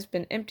position that has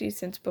been empty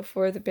since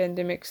before the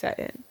pandemic set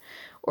in.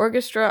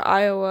 Orchestra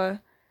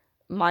Iowa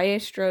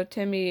maestro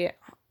Timmy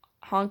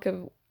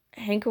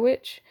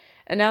Hankowicz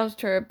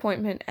announced her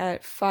appointment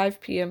at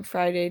 5 p.m.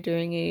 Friday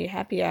during a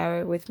happy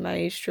hour with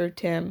Maestro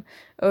Tim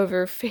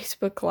over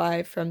Facebook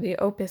Live from the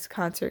Opus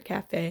Concert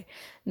Cafe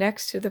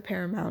next to the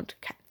Paramount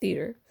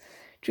Theater.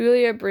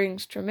 Julia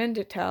brings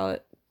tremendous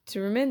talent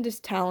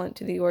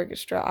to the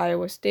Orchestra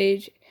Iowa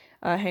stage,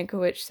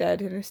 Hankowicz said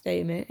in a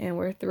statement, and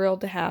we're thrilled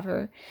to have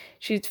her.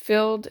 She's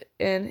filled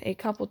in a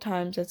couple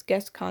times as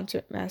guest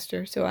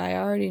concertmaster, so I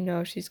already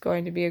know she's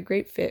going to be a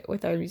great fit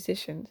with our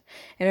musicians,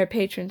 and our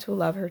patrons will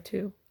love her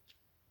too.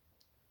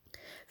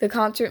 The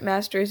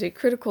concertmaster is a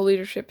critical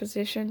leadership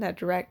position that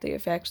directly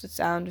affects the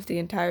sound of the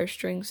entire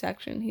string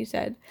section, he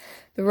said.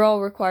 The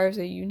role requires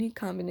a unique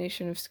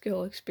combination of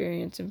skill,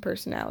 experience, and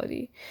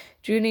personality.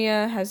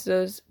 Julia has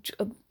those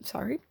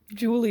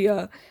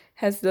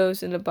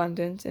in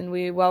abundance, and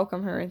we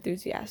welcome her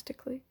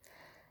enthusiastically.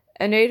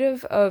 A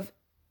native of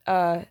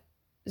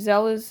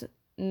Zeles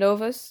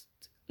Novodisk,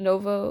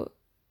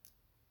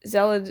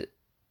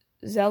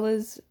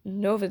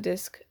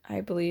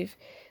 I believe,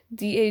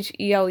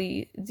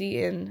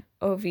 Dhelezdnov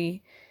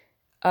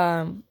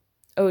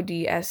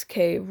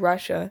Odsk,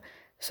 Russia.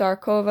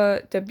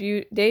 Sarkova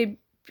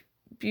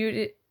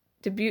debuted.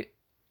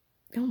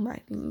 Oh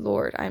my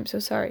lord, I'm so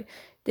sorry.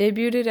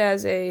 Debuted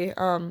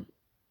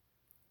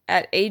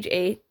at age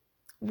 8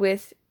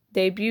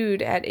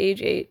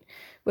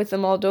 with the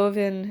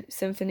Moldovan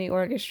Symphony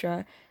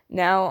Orchestra,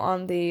 now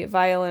on the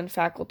violin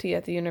faculty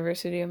at the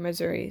University of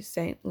Missouri,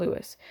 St.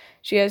 Louis.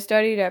 She has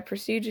studied at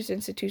prestigious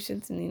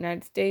institutions in the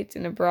United States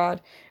and abroad,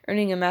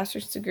 earning a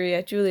master's degree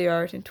at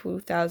Juilliard in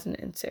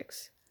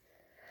 2006.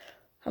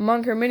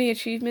 Among her many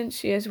achievements,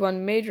 she has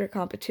won major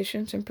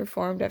competitions and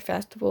performed at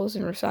festivals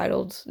and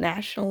recitals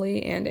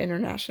nationally and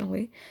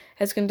internationally,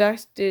 has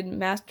conducted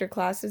master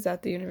classes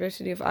at the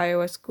University of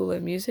Iowa School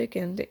of Music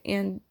and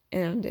in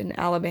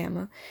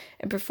Alabama,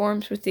 and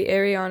performs with the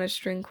Ariana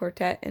String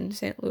Quartet in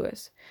St.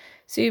 Louis.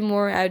 See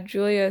more at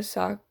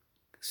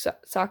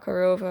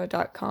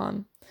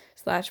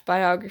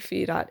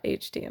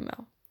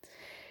juliasakharova.com/biography.html.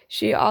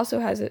 She also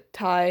has a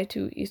tie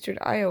to Eastern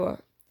Iowa.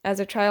 As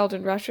a child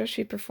in Russia,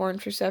 she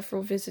performed for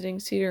several visiting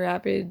Cedar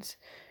Rapids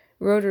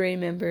Rotary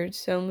members,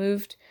 so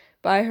moved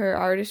by her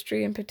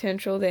artistry and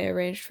potential, they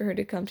arranged for her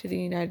to come to the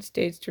United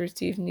States to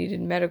receive needed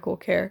medical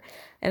care,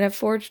 and have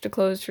forged a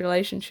close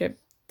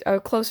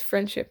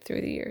friendship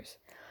through the years.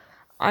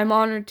 I'm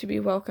honored to be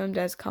welcomed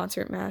as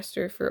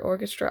concertmaster for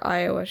Orchestra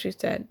Iowa, she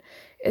said.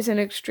 It's an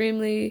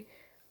extraordinary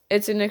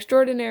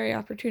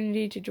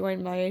opportunity to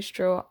join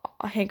Maestro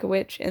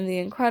Hankowicz and the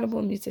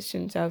incredible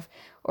musicians of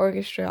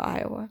Orchestra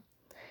Iowa.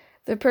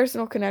 The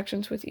personal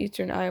connections with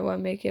Eastern Iowa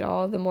make it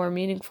all the more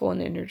meaningful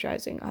and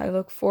energizing. I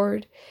look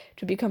forward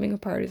to becoming a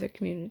part of the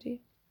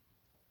community.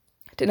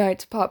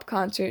 Tonight's pop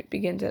concert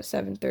begins at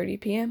 7:30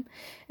 p.m.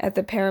 at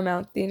the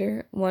Paramount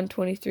Theater,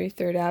 123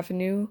 3rd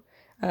Avenue,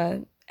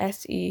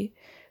 SE.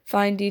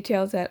 Find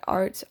details at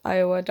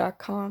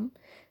artsiowa.com.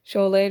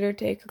 She'll later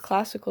take a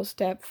classical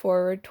step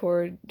forward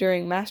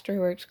during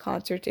Masterworks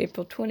concerts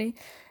April 20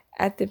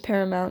 at the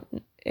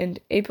Paramount and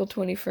April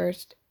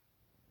 21st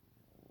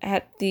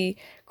at the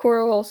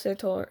Choral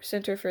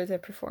Center for the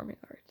Performing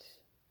Arts.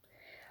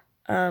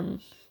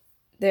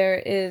 There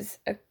is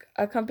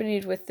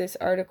accompanied with this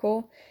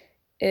article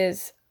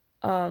is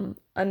a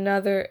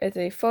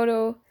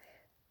photo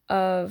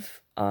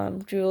of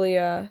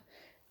Julia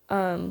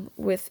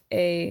with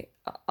a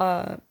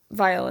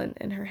violin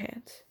in her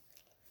hands.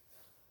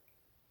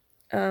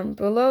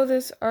 Below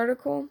this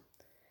article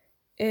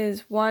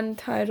is one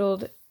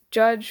titled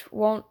Judge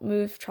won't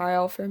move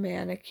trial for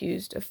man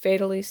accused of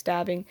fatally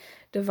stabbing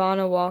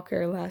Devonna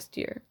Walker last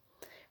year.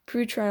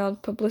 Pre-trial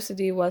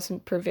publicity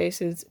wasn't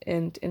pervasive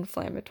and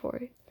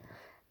inflammatory.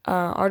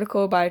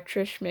 Article by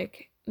Trish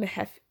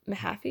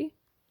Mahaffey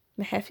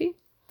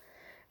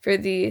for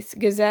the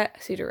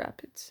Gazette, Cedar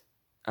Rapids.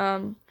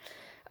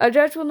 A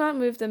judge will not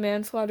move the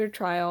manslaughter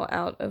trial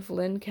out of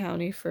Lynn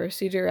County for a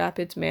Cedar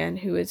Rapids man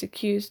who is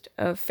accused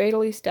of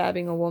fatally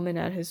stabbing a woman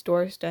at his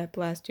doorstep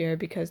last year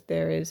because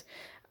there is,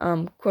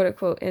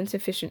 quote-unquote,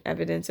 insufficient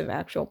evidence of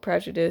actual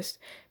prejudice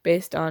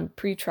based on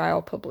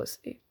pretrial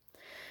publicity.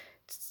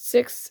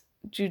 6th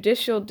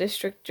Judicial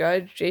District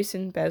Judge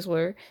Jason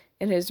Besler,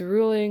 in his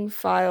ruling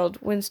filed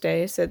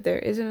Wednesday, said there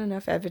isn't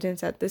enough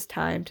evidence at this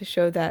time to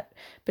show that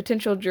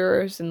potential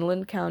jurors in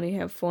Lynn County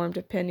have formed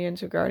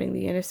opinions regarding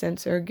the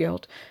innocence or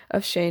guilt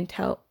of Shane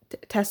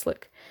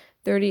Teslick,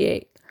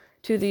 38,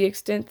 to the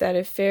extent that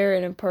a fair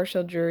and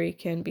impartial jury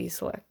can be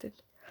selected.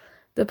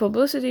 The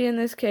publicity in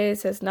this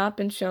case has not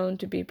been shown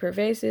to be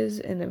pervasive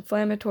and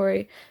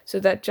inflammatory, so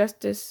that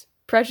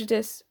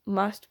prejudice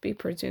must be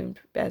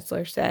presumed,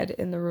 Besler said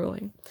in the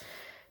ruling.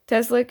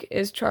 Teslick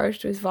is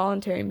charged with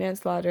voluntary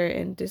manslaughter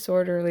and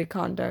disorderly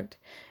conduct,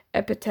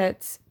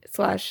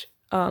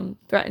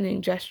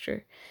 epithets/threatening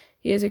gesture.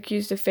 He is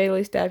accused of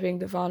fatally stabbing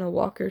Devonna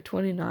Walker,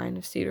 29,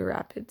 of Cedar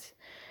Rapids.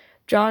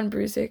 John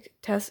Brusick,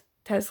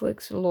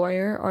 Teslick's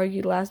lawyer,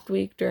 argued last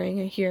week during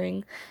a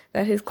hearing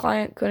that his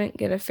client couldn't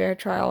get a fair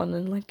trial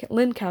in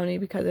Lynn County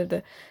because of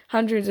the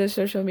hundreds of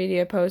social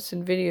media posts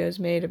and videos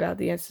made about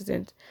the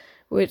incident,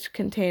 which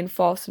contained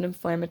false and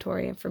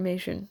inflammatory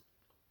information.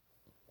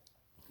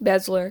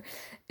 Besler,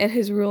 in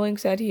his ruling,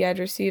 said he had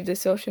received the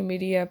social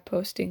media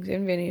postings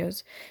and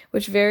videos,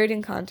 which varied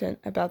in content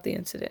about the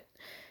incident.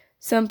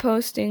 Some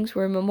postings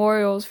were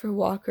memorials for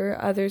Walker,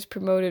 others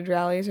promoted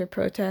rallies or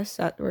protests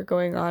that were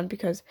going on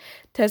because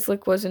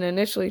Teslick wasn't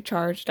initially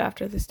charged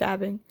after the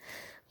stabbing.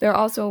 There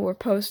also were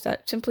posts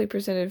that simply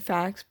presented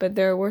facts, but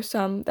there were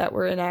some that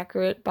were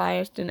inaccurate,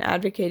 biased, and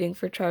advocating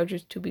for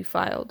charges to be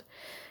filed.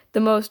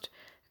 The most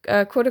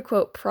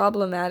quote-unquote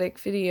problematic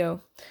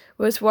video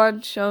was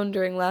one shown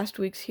during last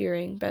week's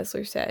hearing,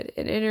 Besler said.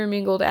 It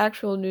intermingled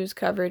actual news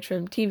coverage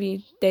from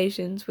TV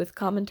stations with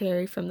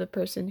commentary from the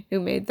person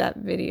who made that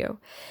video.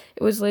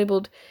 It was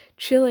labeled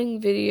 "Chilling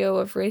Video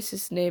of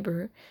Racist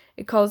Neighbor."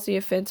 It calls the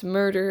offense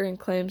murder and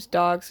claims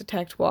dogs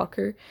attacked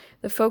Walker.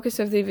 The focus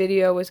of the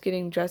video was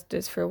getting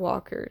justice for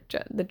Walker,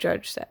 the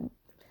judge said.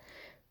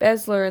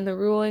 Besler in the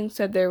ruling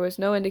said there was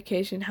no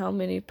indication how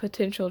many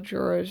potential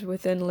jurors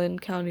within Lynn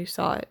County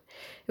saw it.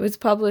 It was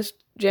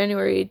published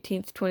January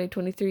 18,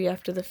 2023,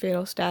 after the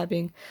fatal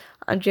stabbing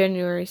on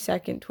January 2,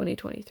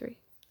 2023.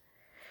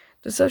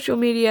 The social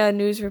media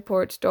news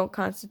reports don't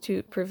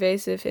constitute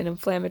pervasive and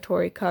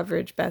inflammatory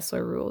coverage,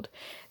 Besler ruled.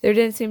 There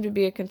didn't seem to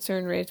be a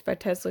concern raised by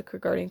Teslick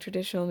regarding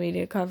traditional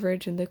media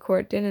coverage, and the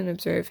court didn't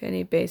observe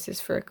any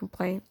basis for a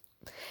complaint.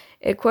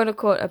 It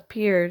quote-unquote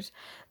appears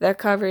that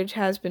coverage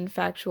has been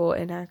factual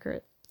and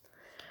accurate.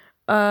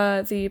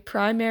 The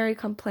primary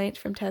complaint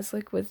from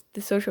Teslick was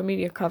the social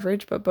media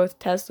coverage, but both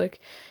Teslick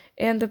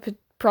and the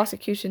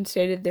prosecution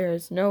stated there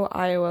is no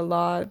Iowa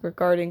law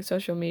regarding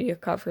social media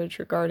coverage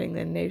regarding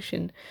the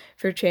nation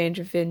for change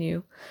of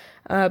venue.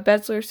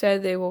 Besler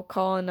said they will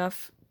call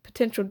enough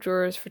potential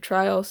jurors for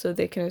trial so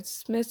they can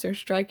dismiss or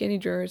strike any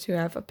jurors who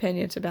have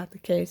opinions about the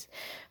case,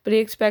 but he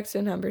expects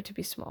the number to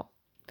be small.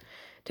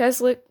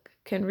 Teslick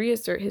can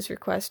reassert his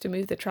request to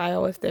move the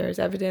trial if there is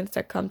evidence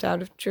that comes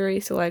out of jury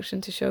selection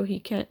to show he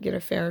can't get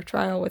a fair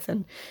trial with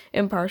an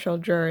impartial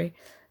jury,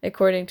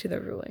 according to the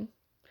ruling.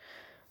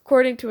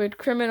 According to a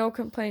criminal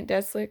complaint,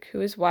 Teslick, who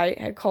is white,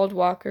 had called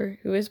Walker,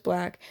 who is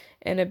black,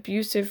 an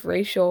abusive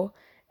racial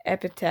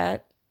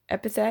epithet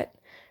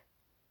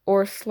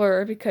or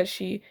slur because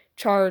she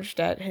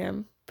charged at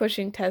him,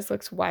 pushing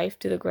Teslick's wife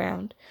to the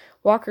ground.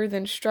 Walker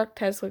then struck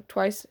Teslick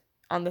twice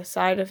on the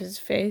side of his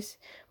face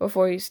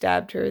before he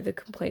stabbed her, the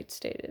complaint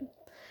stated.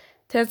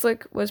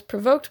 Teslick was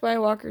provoked by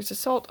Walker's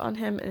assault on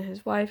him and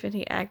his wife, and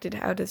he acted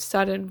out of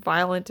sudden,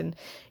 violent, and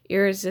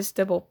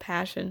irresistible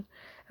passion,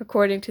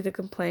 according to the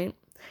complaint.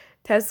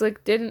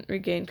 Teslick didn't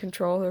regain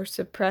control or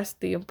suppress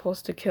the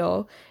impulse to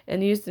kill,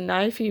 and used the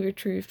knife he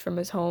retrieved from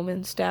his home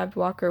and stabbed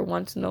Walker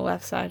once in the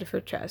left side of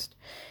her chest.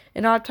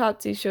 An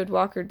autopsy showed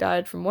Walker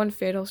died from one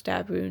fatal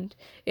stab wound,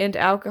 and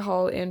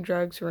alcohol and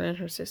drugs were in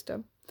her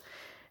system.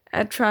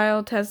 At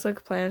trial,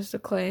 Teslick plans to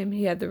claim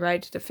he had the right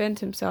to defend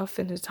himself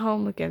in his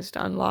home against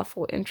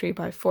unlawful entry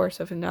by force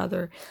of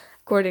another,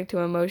 according to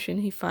a motion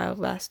he filed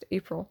last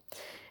April.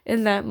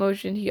 In that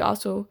motion, he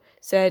also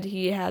said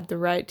he had the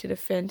right to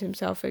defend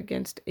himself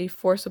against a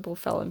forcible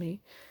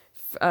felony,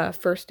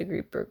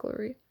 first-degree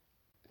burglary.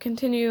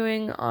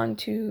 Continuing on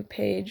to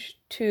page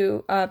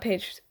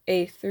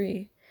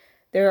A3,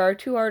 there are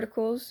two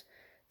articles.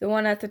 The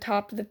one at the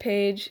top of the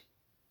page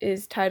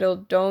is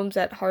titled "Domes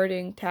at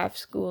Harding Taft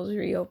Schools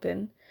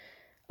Reopen,"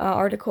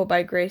 article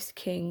by Grace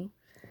King.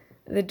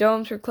 The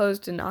domes were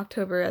closed in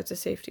October as a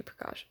safety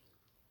precaution.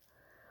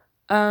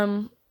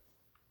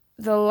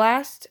 The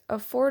last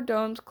of 4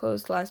 domes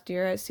closed last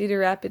year at Cedar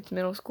Rapids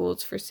Middle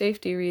Schools for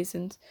safety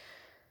reasons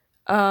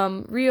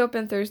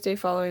reopened Thursday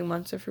following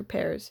months of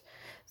repairs.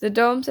 The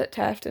domes at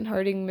Taft and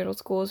Harding Middle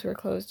Schools were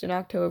closed in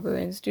October,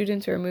 and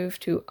students were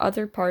moved to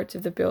other parts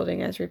of the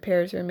building as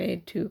repairs were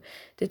made to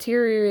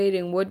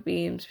deteriorating wood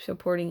beams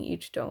supporting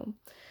each dome.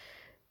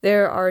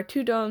 There are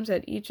 2 domes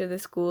at each of the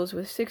schools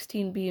with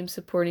 16 beams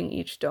supporting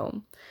each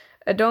dome.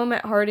 A dome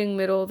at Harding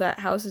Middle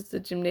that houses the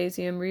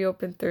gymnasium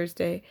reopened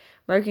Thursday,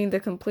 marking the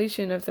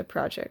completion of the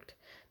project.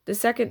 The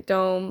second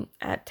dome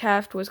at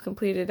Taft was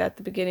completed at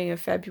the beginning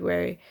of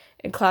February,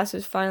 and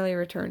classes finally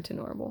returned to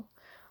normal.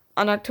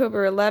 On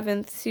October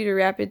 11th, Cedar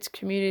Rapids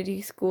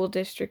Community School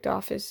District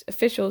office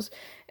officials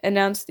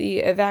announced the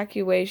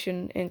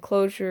evacuation and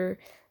closure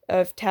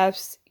of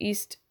Taft's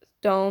East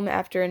Dome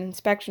after an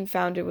inspection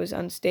found it was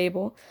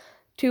unstable.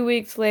 2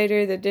 weeks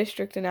later, the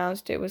district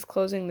announced it was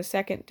closing the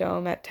second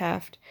dome at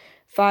Taft,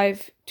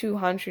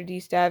 5200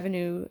 East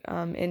Avenue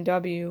in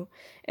W,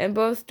 and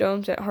both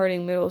domes at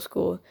Harding Middle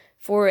School,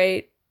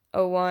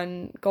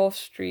 4801 Gulf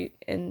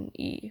Street in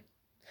E.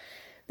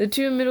 The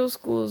 2 middle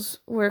schools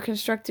were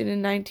constructed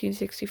in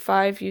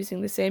 1965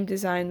 using the same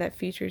design that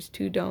features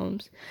 2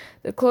 domes.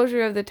 The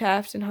closure of the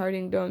Taft and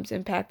Harding domes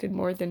impacted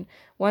more than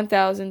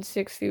 1,000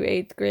 6th through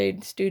 8th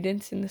grade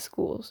students in the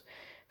schools.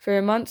 For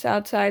months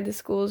outside the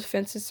schools,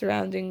 fences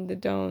surrounded the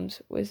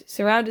domes with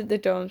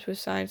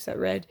signs that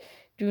read,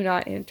 "Do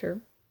not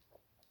enter."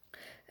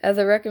 At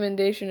the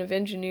recommendation of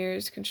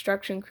engineers,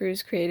 construction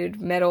crews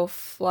created metal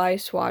fly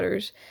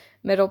swatters,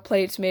 metal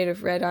plates made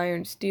of red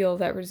iron steel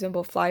that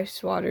resemble fly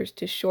swatters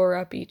to shore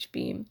up each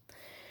beam.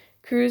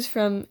 Crews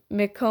from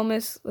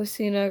McComas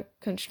Lucina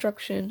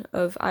Construction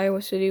of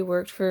Iowa City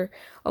worked for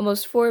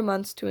almost 4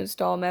 months to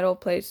install metal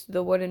plates to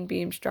the wooden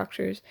beam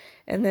structures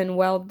and then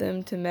weld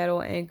them to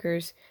metal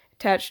anchors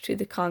attached to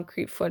the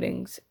concrete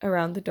footings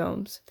around the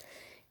domes.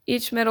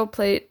 Each metal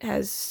plate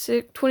has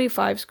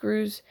 25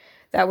 screws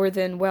that were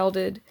then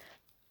welded.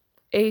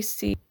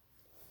 AC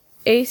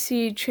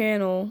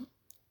channel,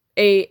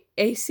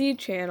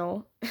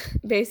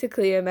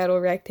 basically a metal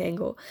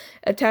rectangle,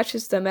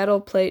 attaches the metal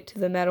plate to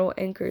the metal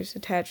anchors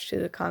attached to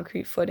the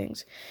concrete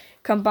footings.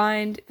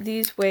 Combined,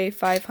 these weigh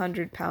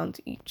 500 pounds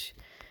each.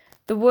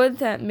 The wood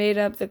that made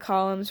up the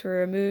columns were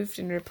removed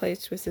and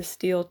replaced with a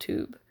steel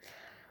tube.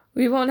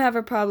 "We won't have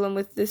a problem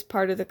with this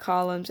part of the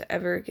columns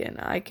ever again.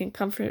 I can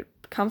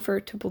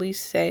comfortably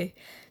say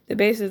the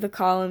base of the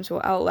columns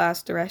will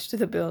outlast the rest of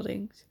the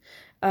buildings,"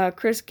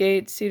 Chris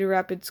Gates, Cedar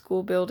Rapids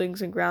School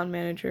Buildings and Ground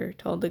Manager,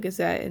 told the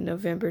Gazette in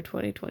November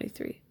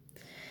 2023.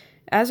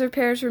 As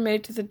repairs were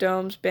made to the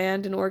domes,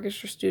 band and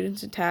orchestra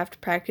students at Taft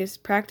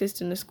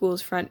practiced in the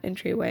school's front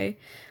entryway.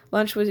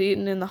 Lunch was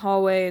eaten in the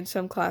hallway in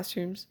some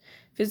classrooms.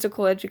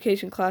 Physical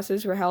education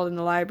classes were held in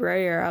the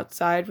library or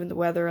outside when the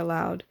weather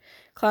allowed.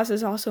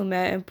 Classes also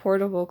met in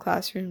portable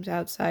classrooms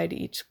outside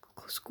each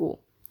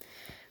school.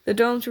 The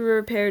domes were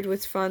repaired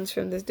with funds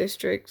from the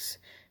district's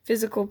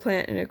Physical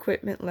Plant and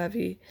Equipment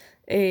Levy,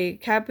 a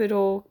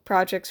capital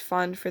projects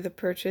fund for the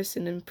purchase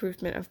and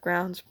improvement of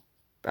grounds,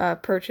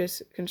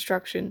 purchase,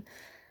 construction,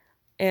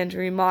 and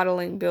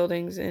remodeling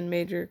buildings and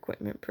major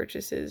equipment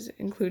purchases,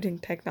 including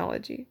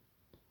technology.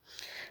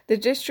 The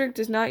district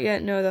does not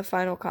yet know the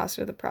final cost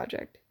of the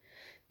project.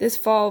 This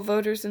fall,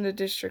 voters in the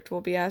district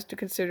will be asked to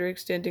consider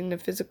extending the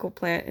Physical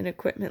Plant and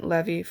Equipment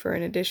Levy for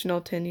an additional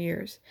 10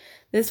 years.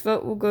 This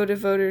vote will go to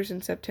voters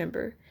in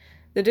September.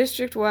 The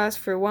district will ask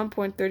for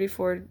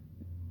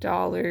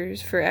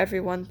 $1.34 for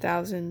every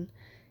 1,000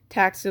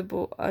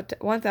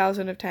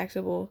 of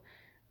taxable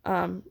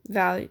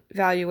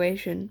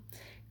valuation,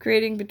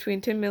 creating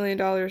between $10 million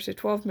to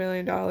 $12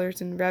 million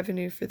in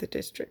revenue for the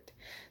district.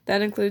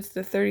 That includes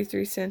the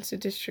 33 cents the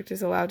district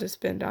is allowed to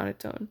spend on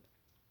its own.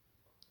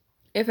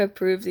 If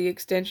approved, the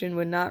extension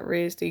would not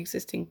raise the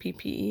existing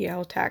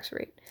PPEL tax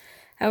rate.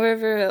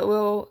 However,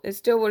 it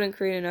still wouldn't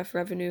create enough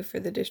revenue for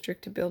the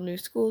district to build new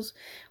schools,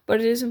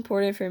 but it is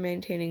important for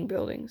maintaining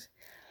buildings.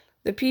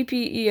 The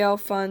PPEL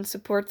funds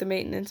support the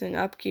maintenance and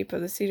upkeep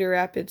of the Cedar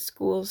Rapids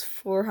School's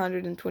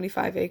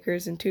 425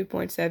 acres and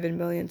 2.7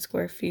 million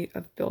square feet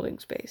of building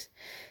space.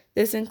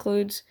 This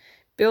includes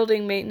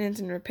building maintenance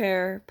and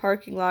repair,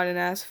 parking lot and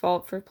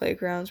asphalt for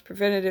playgrounds,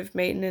 preventative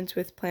maintenance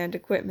with planned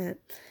equipment,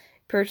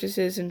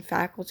 purchases and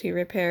faculty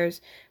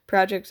repairs,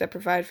 projects that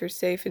provide for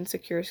safe and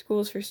secure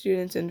schools for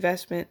students,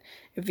 investment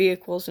in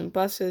vehicles and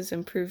buses,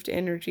 improved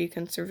energy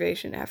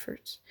conservation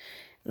efforts.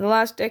 In the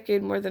last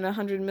decade, more than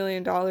 $100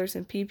 million in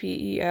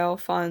PPEL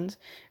funds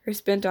are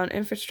spent on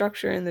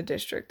infrastructure in the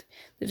district.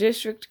 The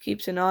district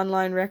keeps an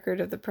online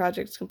record of the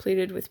projects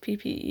completed with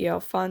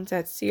PPEL funds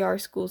at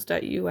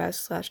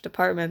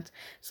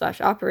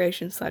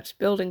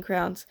crschools.us/departments/operations/building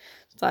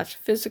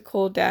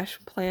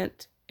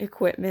grounds/physical-plant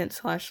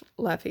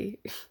equipment/levy.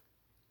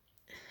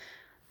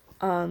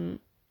 All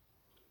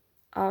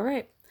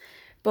right.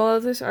 Below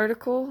this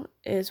article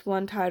is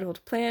one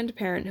titled Planned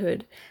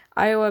Parenthood.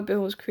 Iowa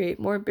bills create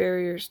more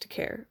barriers to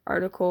care.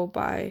 Article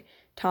by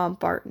Tom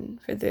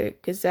Barton for the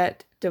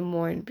Gazette Des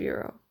Moines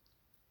Bureau.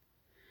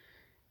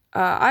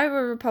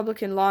 Iowa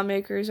Republican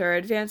lawmakers are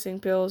advancing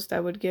bills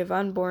that would give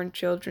unborn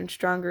children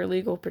stronger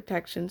legal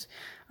protections,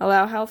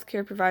 allow health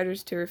care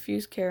providers to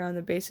refuse care on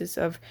the basis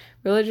of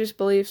religious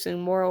beliefs and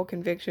moral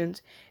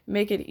convictions,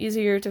 make it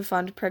easier to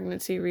fund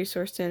pregnancy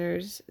resource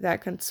centers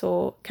that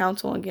counsel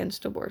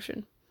against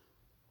abortion.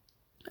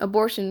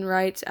 Abortion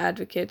rights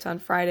advocates on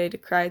Friday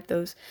decried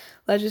those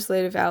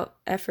legislative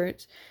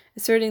efforts,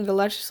 asserting the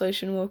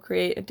legislation will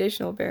create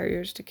additional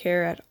barriers to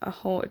care at a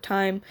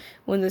time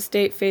when the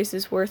state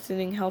faces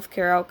worsening health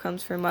care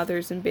outcomes for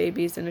mothers and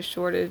babies and a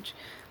shortage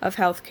of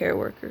health care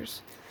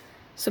workers.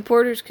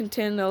 Supporters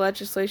contend the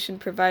legislation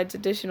provides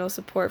additional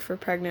support for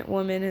pregnant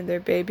women and their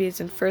babies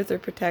and further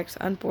protects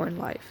unborn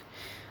life.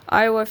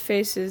 Iowa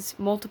faces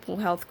multiple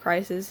health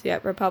crises,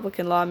 yet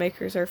Republican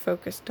lawmakers are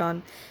focused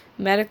on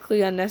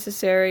medically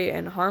unnecessary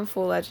and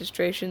harmful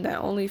legislation that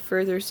only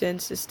further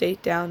sends the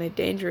state down a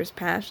dangerous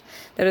path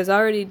that has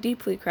already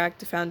deeply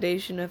cracked the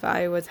foundation of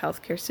Iowa's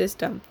healthcare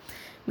system.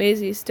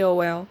 Maisie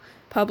Stillwell,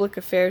 Public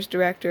Affairs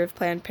Director of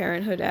Planned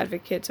Parenthood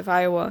Advocates of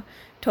Iowa,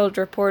 told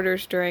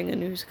reporters during a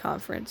news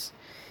conference.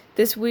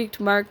 This week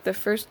marked the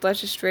first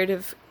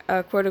legislative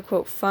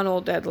quote-unquote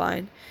funnel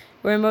deadline,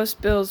 where most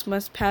bills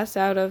must pass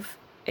out of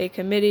a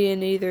committee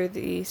in either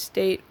the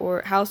state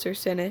or House or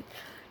Senate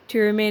to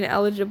remain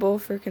eligible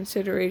for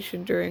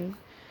consideration during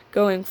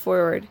going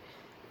forward,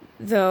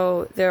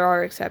 though there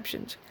are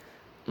exceptions.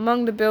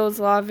 Among the bill's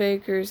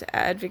lawmakers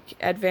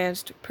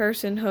advanced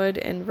personhood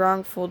and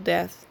wrongful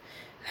death.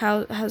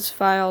 House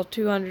File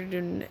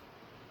 200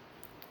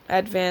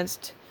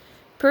 advanced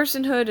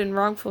personhood and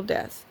wrongful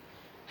death.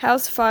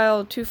 House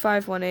File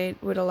 2518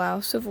 would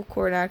allow civil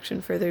court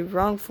action for the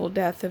wrongful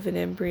death of an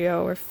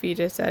embryo or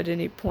fetus at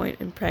any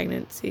point in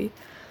pregnancy.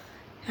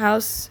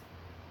 House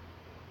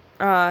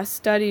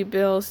Study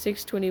Bill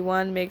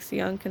 621 makes the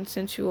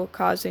unconsensual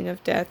causing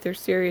of death or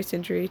serious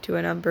injury to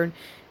an unborn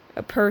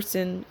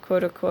person,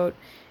 quote-unquote,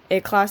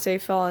 a Class A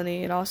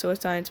felony. It also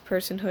assigns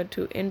personhood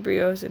to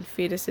embryos and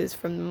fetuses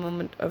from the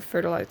moment of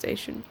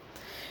fertilization.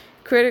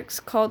 Critics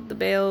called the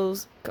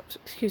bills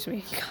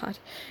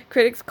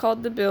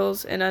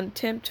an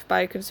attempt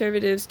by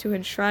conservatives to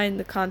enshrine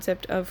the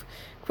concept of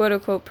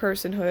quote-unquote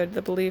personhood,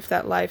 the belief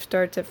that life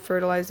starts at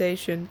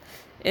fertilization,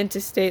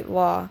 into state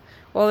law,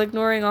 while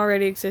ignoring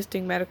already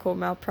existing medical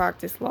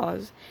malpractice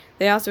laws.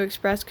 They also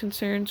expressed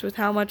concerns with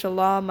how much a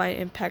law might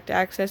impact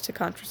access to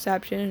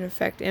contraception and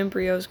affect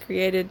embryos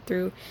created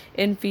through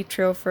in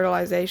vitro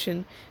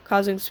fertilization,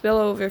 causing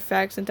spillover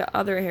effects into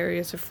other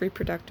areas of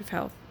reproductive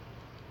health.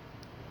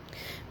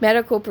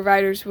 Medical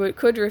providers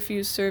could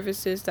refuse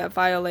services that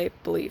violate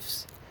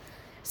beliefs.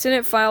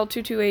 Senate File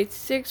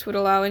 2286 would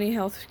allow any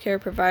health care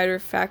provider,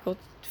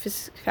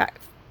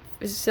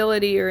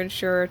 facility, or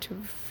insurer to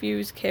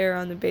refuse care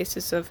on the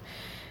basis of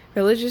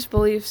religious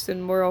beliefs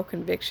and moral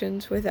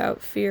convictions without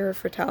fear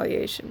of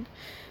retaliation.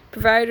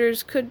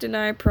 Providers could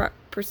deny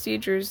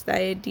procedures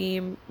they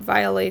deem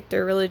violate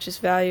their religious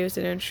values,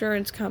 and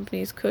insurance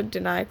companies could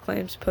deny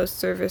claims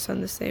post-service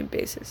on the same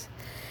basis.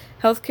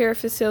 Healthcare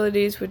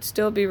facilities would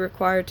still be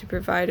required to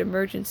provide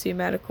emergency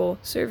medical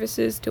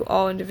services to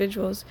all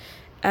individuals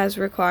as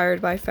required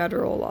by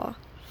federal law.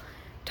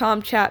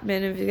 Tom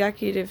Chapman,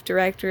 executive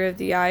director of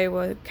the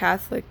Iowa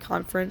Catholic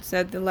Conference,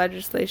 said the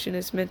legislation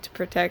is meant to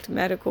protect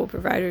medical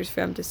providers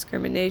from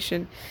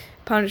discrimination,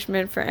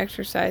 punishment for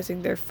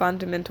exercising their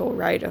fundamental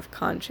right of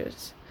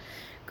conscience.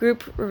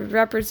 Group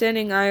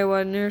representing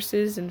Iowa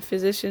nurses and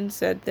physicians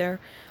said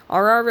there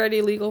are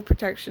already legal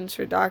protections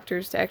for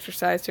doctors to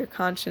exercise their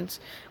conscience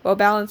while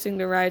balancing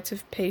the rights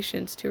of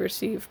patients to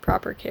receive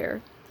proper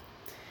care.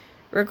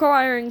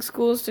 Requiring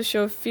schools to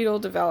show fetal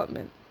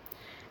development.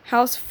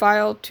 House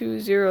File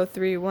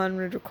 2031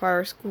 would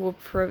require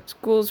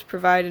schools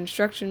provide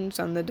instructions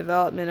on the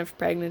development of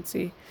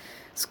pregnancy.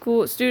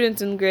 School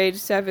students in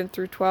grades 7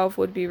 through 12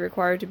 would be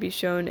required to be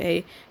shown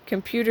a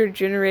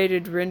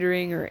computer-generated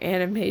rendering or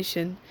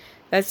animation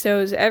that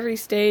shows every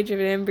stage of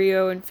an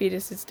embryo and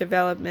fetus's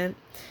development,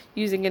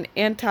 using an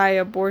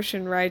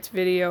anti-abortion rights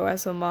video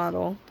as a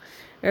model.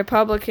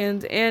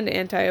 Republicans and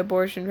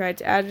anti-abortion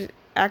rights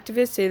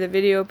activists say the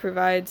video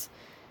provides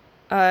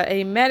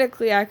a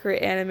medically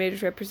accurate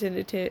animated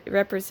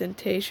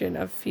representation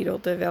of fetal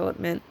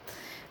development.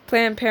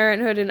 Planned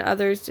Parenthood and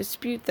others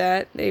dispute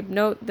that. They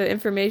note the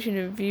information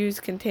and views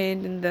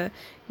contained in the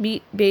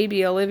Meet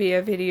Baby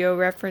Olivia video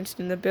referenced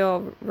in the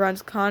bill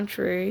runs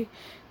contrary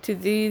to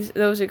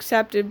those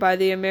accepted by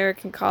the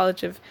American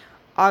College of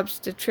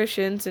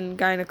Obstetricians and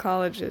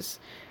Gynecologists.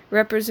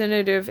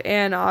 Representative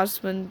Ann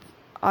Osmundson,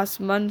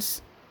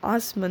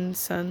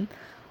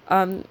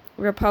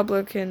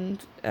 Republican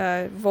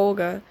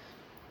Volga,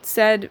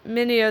 said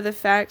many of the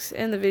facts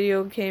in the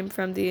video came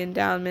from the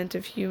Endowment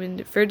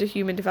for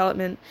Human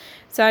Development,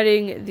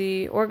 citing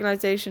the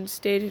organization's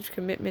stated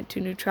commitment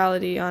to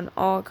neutrality on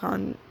all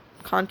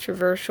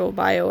controversial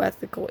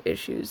bioethical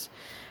issues.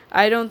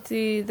 I don't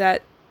see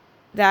that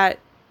as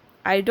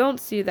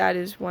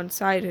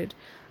one-sided,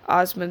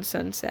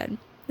 Osmundson said.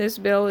 This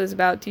bill is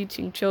about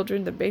teaching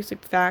children the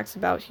basic facts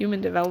about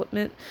human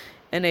development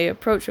in an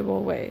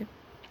approachable way.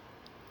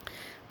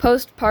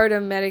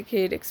 Postpartum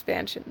Medicaid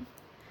expansion.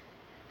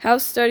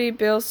 House Study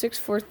Bill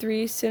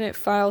 643, Senate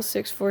File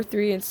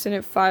 643, and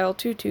Senate File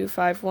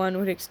 2251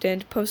 would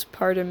extend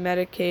postpartum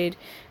Medicaid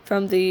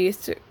from the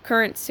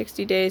current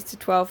 60 days to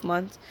 12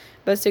 months,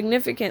 but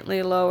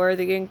significantly lower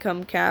the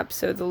income cap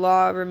so the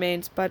law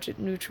remains budget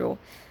neutral,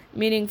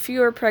 meaning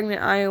fewer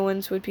pregnant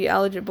Iowans would be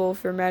eligible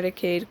for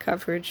Medicaid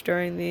coverage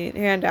during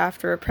and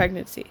after a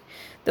pregnancy,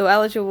 though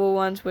eligible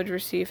ones would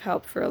receive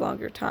help for a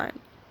longer time.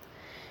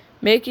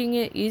 Making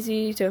it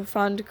easy to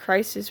fund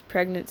crisis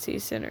pregnancy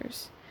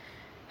centers.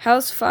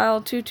 House File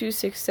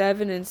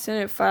 2267 and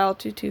Senate File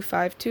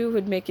 2252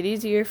 would make it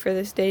easier for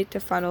the state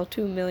to funnel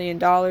 $2 million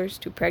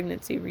to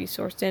pregnancy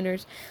resource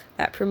centers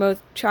that promote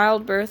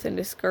childbirth and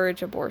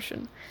discourage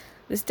abortion.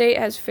 The state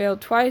has failed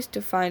twice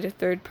to find a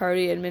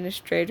third-party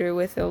administrator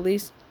with at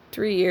least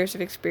 3 years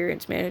of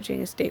experience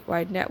managing a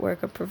statewide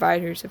network of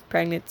providers of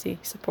pregnancy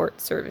support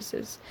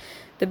services.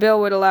 The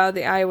bill would allow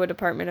the Iowa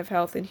Department of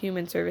Health and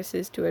Human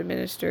Services to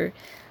administer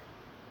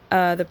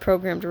the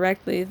program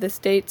directly. The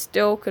state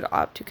still could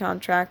opt to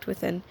contract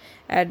with an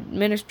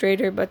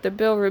administrator, but the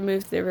bill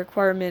removes the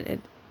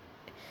requirement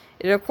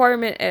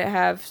it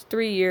have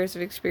 3 years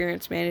of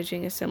experience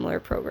managing a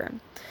similar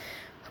program.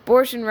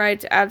 Abortion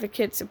rights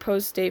advocates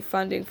oppose state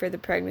funding for the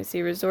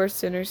pregnancy resource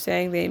centers,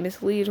 saying they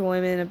mislead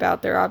women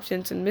about their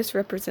options and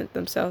misrepresent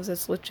themselves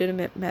as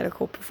legitimate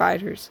medical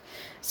providers.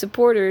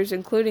 Supporters,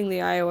 including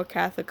the Iowa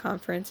Catholic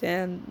Conference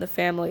and the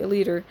Family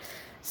Leader,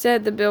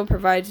 said the bill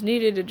provides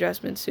needed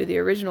adjustments to the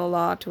original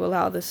law to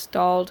allow the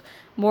stalled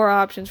More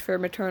Options for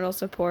Maternal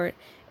Support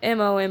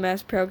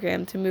MOMS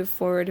program to move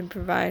forward and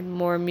provide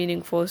more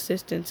meaningful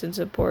assistance and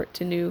support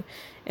to new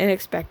and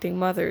expecting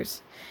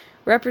mothers.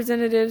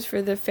 Representatives for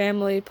the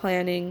Family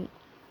Planning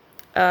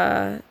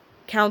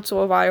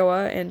Council of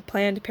Iowa and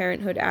Planned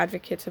Parenthood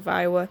Advocates of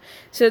Iowa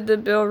said the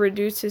bill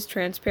reduces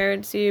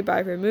transparency by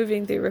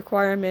removing the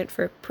requirement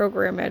for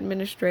program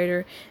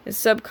administrator and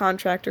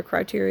subcontractor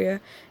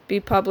criteria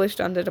be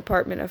published on the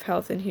Department of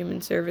Health and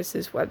Human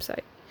Services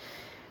website.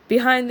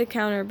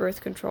 Behind-the-counter birth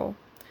control.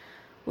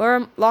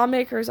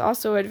 Lawmakers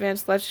also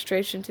advanced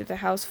legislation to the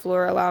House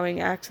floor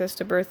allowing access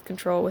to birth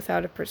control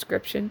without a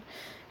prescription.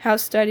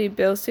 House Study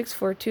Bill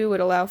 642 would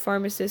allow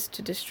pharmacists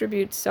to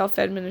distribute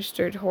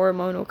self-administered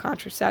hormonal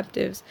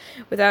contraceptives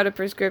without a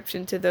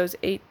prescription to those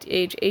age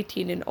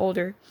 18 and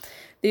older.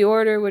 The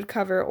order would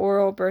cover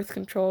oral birth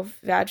control,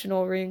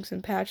 vaginal rings,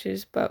 and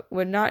patches, but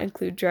would not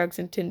include drugs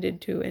intended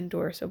to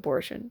endorse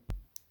abortion.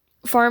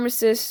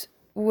 Pharmacists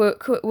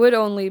would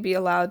only be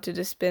allowed to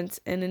dispense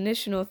an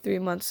initial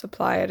 3-month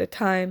supply at a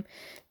time.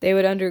 They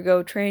would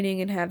undergo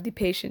training and have the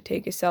patient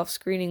take a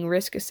self-screening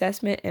risk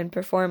assessment and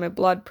perform a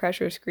blood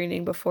pressure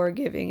screening before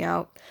giving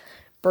out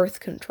birth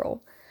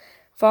control.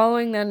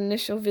 Following that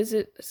initial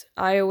visit,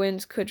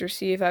 Iowans could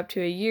receive up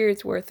to a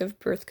year's worth of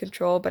birth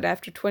control, but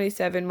after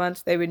 27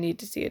 months they would need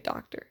to see a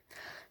doctor.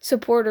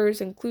 Supporters,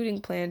 including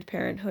Planned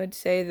Parenthood,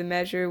 say the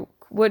measure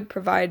would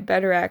provide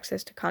better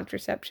access to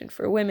contraception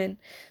for women,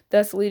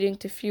 thus leading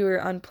to fewer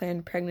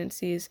unplanned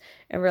pregnancies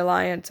and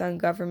reliance on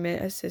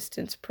government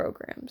assistance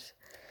programs.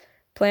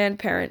 Planned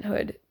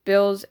Parenthood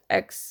bills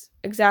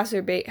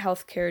exacerbate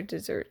healthcare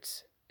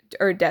deserts.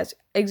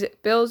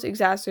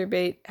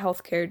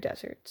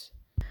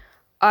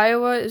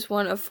 Iowa is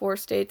one of 4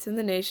 states in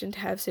the nation to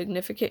have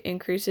significant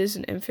increases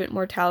in infant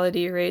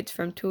mortality rates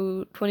from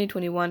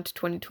 2021 to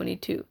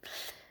 2022.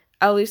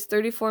 At least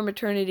 34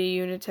 maternity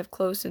units have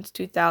closed since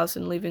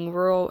 2000, leaving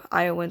rural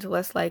Iowans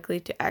less likely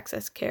to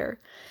access care.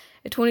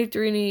 A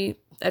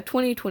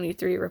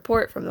 2023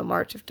 report from the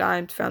March of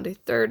Dimes found a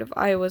third of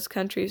Iowa's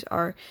counties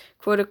are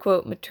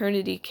quote-unquote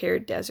maternity care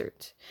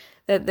deserts,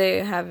 that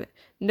they have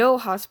no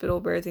hospital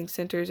birthing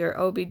centers or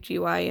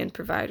OBGYN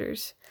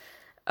providers.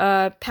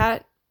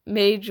 Pat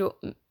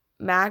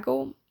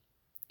Magle,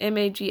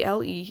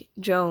 M-A-G-L-E,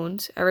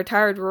 Jones, a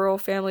retired rural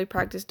family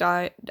practice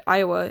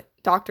Iowa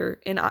doctor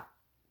in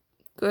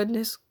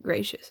Goodness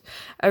gracious.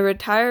 A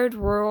retired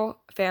rural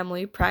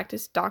family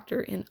practice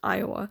doctor in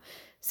Iowa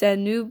said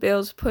new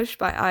bills pushed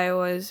by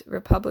Iowa's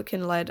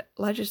Republican-led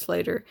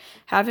legislature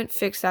haven't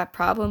fixed that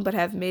problem but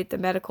have made the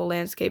medical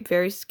landscape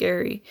very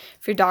scary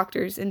for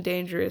doctors and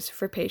dangerous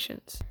for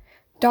patients.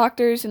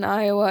 Doctors in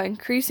Iowa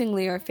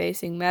increasingly are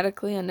facing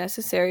medically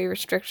unnecessary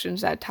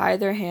restrictions that tie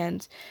their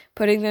hands,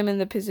 putting them in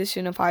the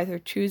position of either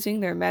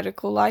choosing their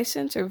medical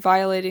license or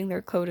violating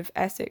their code of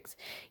ethics,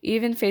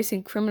 even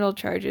facing criminal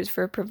charges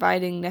for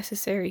providing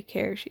necessary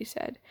care, she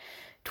said.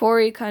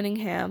 Tori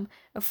Cunningham,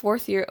 a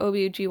fourth-year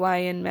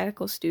OBGYN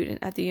medical student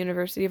at the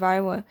University of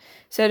Iowa,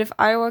 said if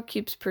Iowa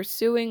keeps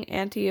pursuing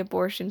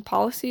anti-abortion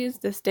policies,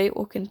 the state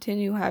will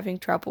continue having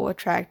trouble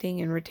attracting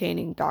and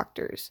retaining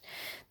doctors.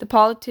 The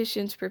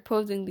politicians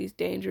proposing these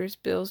dangerous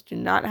bills do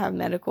not have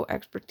medical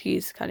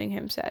expertise,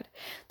 Cunningham said.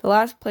 The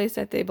last place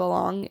that they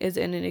belong is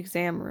in an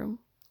exam room.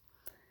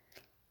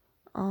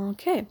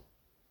 Okay.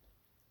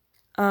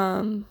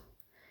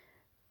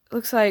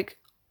 Looks like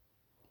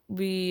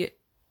we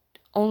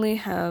only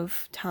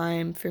have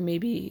time for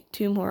maybe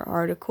 2 more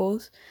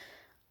articles.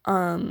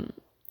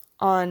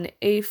 on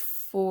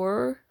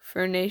A4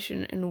 for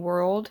Nation and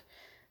World.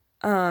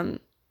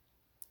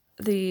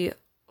 The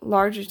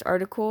largest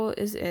article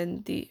is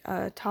in the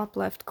top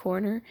left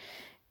corner.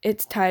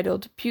 It's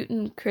titled,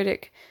 Putin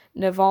critic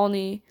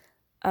Navalny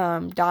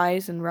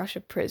dies in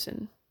Russia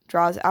prison.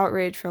 Draws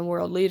outrage from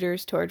world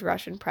leaders toward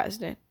Russian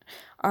president.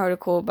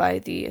 Article by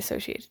the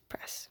Associated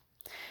Press.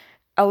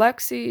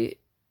 Alexei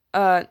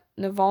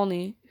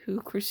Navalny,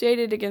 who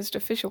crusaded against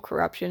official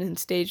corruption and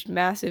staged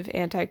massive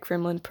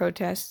anti-Kremlin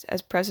protests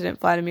as President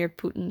Vladimir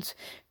Putin's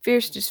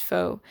fiercest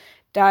foe,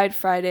 died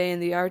Friday in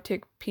the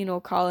Arctic penal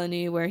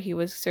colony where he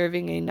was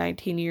serving a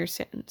 19-year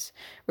sentence,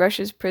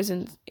 Russia's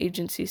prison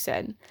agency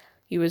said.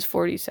 He was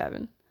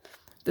 47.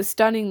 The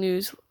stunning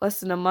news, less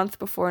than a month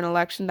before an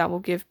election that will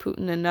give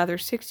Putin another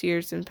 6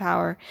 years in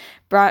power,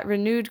 brought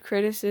renewed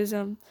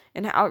criticism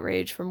and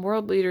outrage from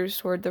world leaders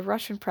toward the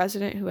Russian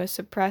president who has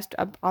suppressed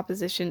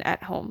opposition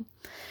at home.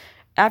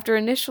 After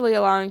initially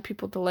allowing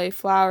people to lay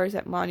flowers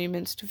at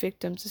monuments to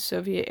victims of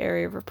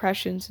Soviet-era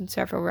repressions in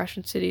several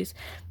Russian cities,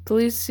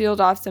 police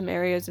sealed off some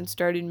areas and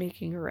started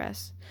making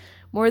arrests.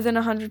 More than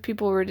 100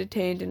 people were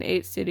detained in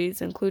 8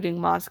 cities, including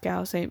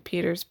Moscow, St.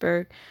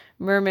 Petersburg,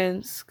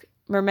 Murmansk,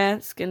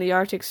 and the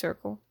Arctic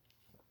Circle,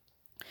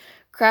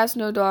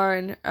 Krasnodar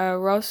and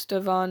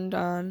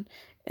Rostov-on-Don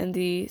in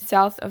the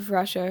south of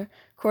Russia,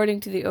 according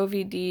to the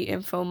OVD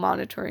Info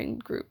Monitoring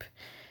Group.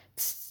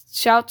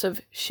 Shouts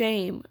of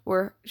shame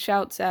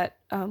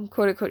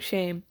quote-unquote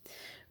shame,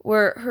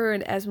 were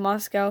heard as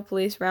Moscow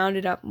police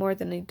rounded up more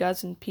than a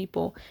dozen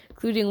people,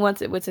 including one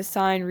with a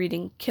sign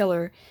reading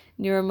 "Killer"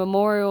 near a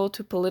memorial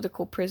to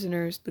political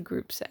prisoners, the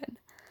group said.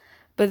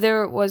 But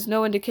there was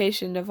no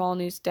indication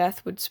Navalny's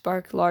death would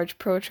spark large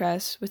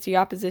protests, with the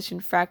opposition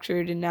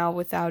fractured and now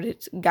without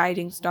its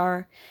guiding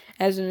star,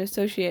 as an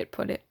associate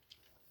put it.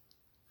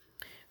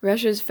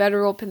 Russia's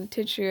Federal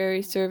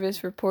Penitentiary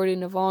Service reported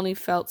Navalny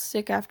felt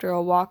sick after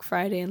a walk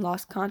Friday and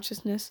lost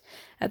consciousness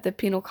at the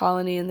penal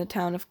colony in the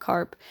town of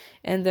Karp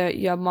and the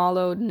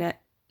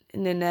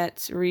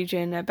Yamalo-Nenets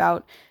region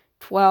about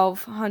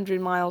 1,200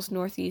 miles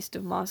northeast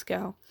of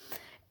Moscow.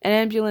 An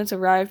ambulance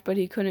arrived, but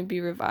he couldn't be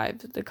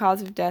revived. The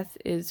cause of death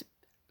is,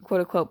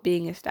 quote-unquote,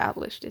 being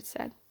established, it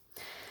said.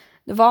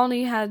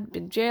 Navalny had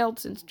been jailed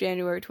since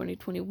January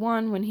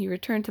 2021 when he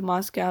returned to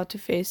Moscow to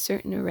face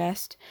certain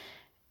arrest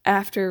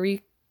after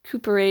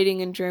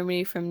recuperating in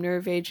Germany from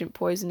nerve agent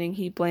poisoning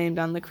he blamed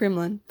on the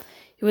Kremlin.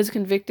 He was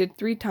convicted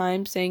 3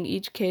 times, saying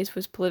each case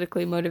was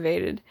politically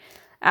motivated.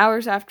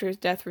 Hours after his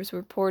death was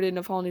reported,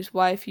 Navalny's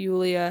wife,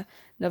 Yulia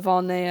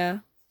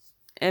Navalnaya,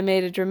 and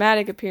made a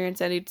dramatic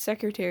appearance at a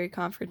secretary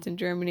conference in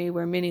Germany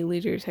where many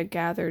leaders had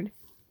gathered.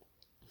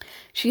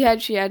 She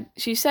said she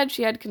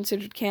had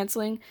considered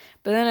canceling,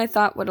 but then I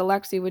thought what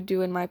Alexei would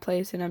do in my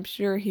place, and I'm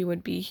sure he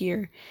would be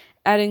here,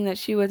 adding that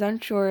she was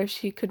unsure if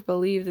she could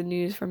believe the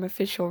news from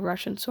official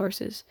Russian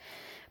sources.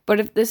 But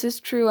if this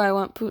is true, I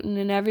want Putin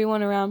and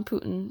everyone around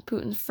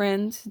Putin's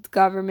friends, his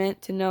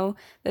government, to know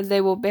that they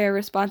will bear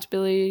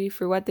responsibility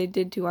for what they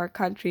did to our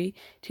country,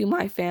 to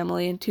my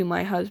family, and to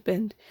my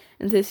husband.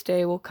 And this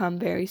day will come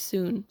very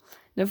soon,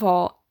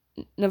 Navalnaya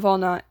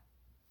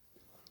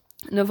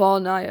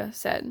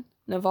said.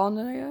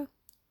 Navalnaya?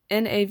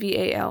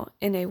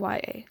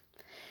 Navalnaya.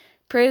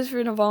 Praise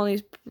for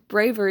Navalny's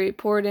bravery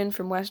poured in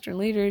from Western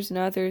leaders and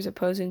others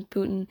opposing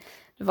Putin.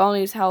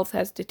 Navalny's health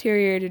has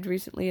deteriorated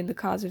recently and the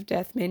cause of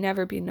death may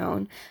never be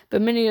known,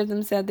 but many of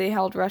them said they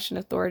held Russian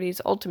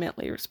authorities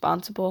ultimately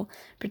responsible,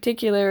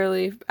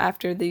 particularly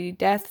after the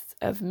deaths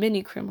of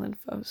many Kremlin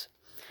foes.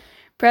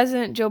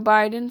 President Joe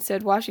Biden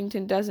said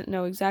Washington doesn't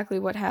know exactly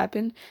what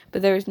happened,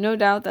 but there is no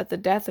doubt that the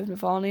death of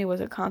Navalny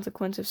was a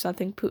consequence of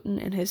something Putin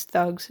and his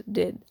thugs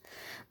did.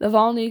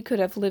 Navalny could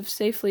have lived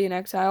safely in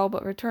exile,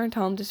 but returned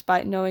home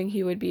despite knowing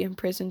he would be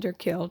imprisoned or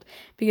killed,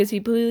 because he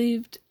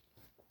believed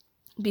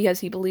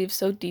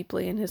so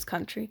deeply in his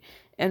country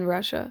and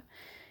Russia.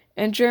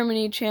 And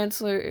Germany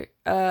Chancellor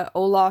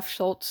Olaf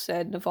Scholz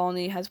said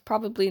Navalny has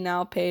probably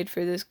now paid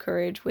for this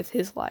courage with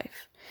his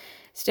life.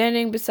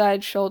 Standing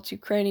beside Scholz,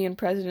 Ukrainian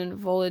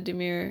President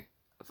Volodymyr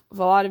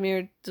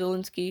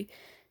Zelensky,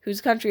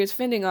 whose country is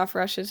fending off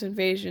Russia's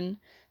invasion,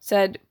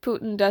 said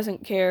Putin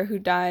doesn't care who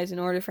dies in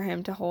order for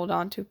him to hold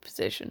onto his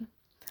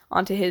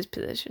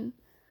position.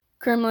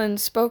 Kremlin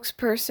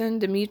spokesperson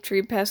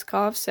Dmitry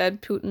Peskov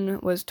said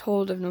Putin was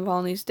told of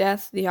Navalny's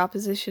death. The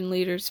opposition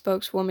leader's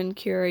spokeswoman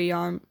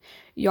Kira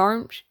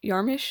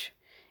Yarmysh,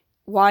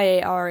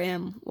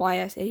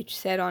 YARMYSH,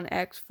 said on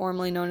X,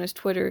 formerly known as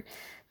Twitter,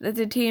 that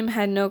the team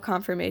had no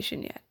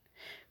confirmation yet.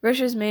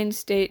 Russia's main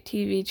state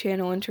TV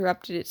channel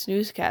interrupted its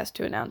newscast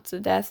to announce the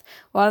death,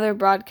 while other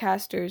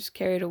broadcasters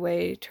carried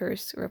away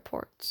terse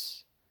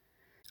reports.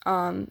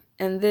 And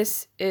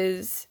this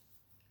is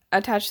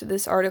attached to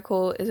this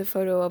article is a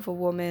photo of a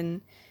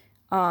woman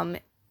in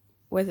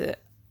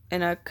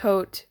a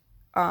coat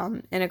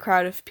in a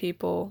crowd of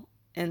people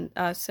in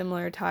a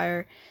similar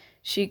attire.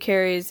 She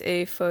carries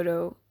a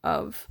photo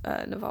of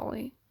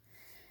Navalny.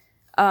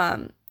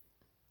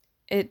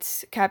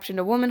 It's captioned,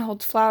 "A woman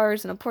holds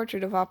flowers and a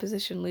portrait of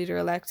opposition leader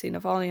Alexei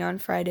Navalny on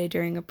Friday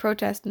during a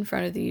protest in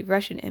front of the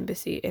Russian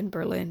embassy in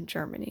Berlin,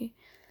 Germany."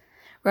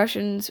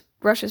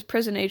 Russia's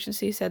prison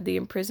agency said the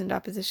imprisoned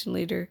opposition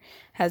leader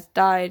has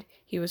died.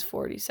 He was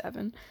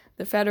 47.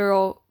 The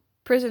Federal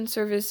Prison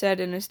Service said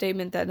in a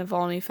statement that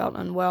Navalny felt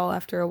unwell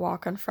after a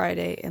walk on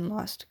Friday and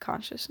lost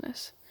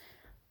consciousness.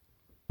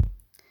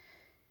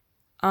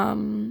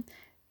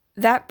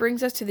 That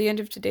brings us to the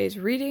end of today's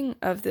reading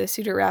of the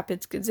Cedar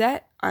Rapids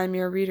Gazette. I'm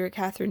your reader,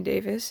 Catherine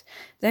Davis.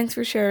 Thanks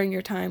for sharing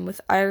your time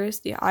with IRIS,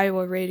 the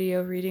Iowa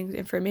Radio Reading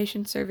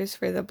Information Service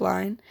for the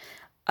Blind.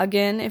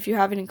 Again, if you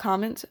have any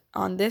comments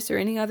on this or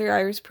any other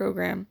IRIS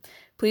program,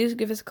 please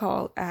give us a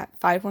call at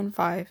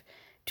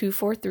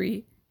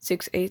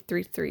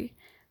 515-243-6833.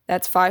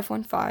 That's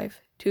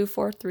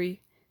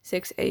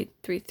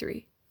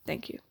 515-243-6833.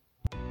 Thank you.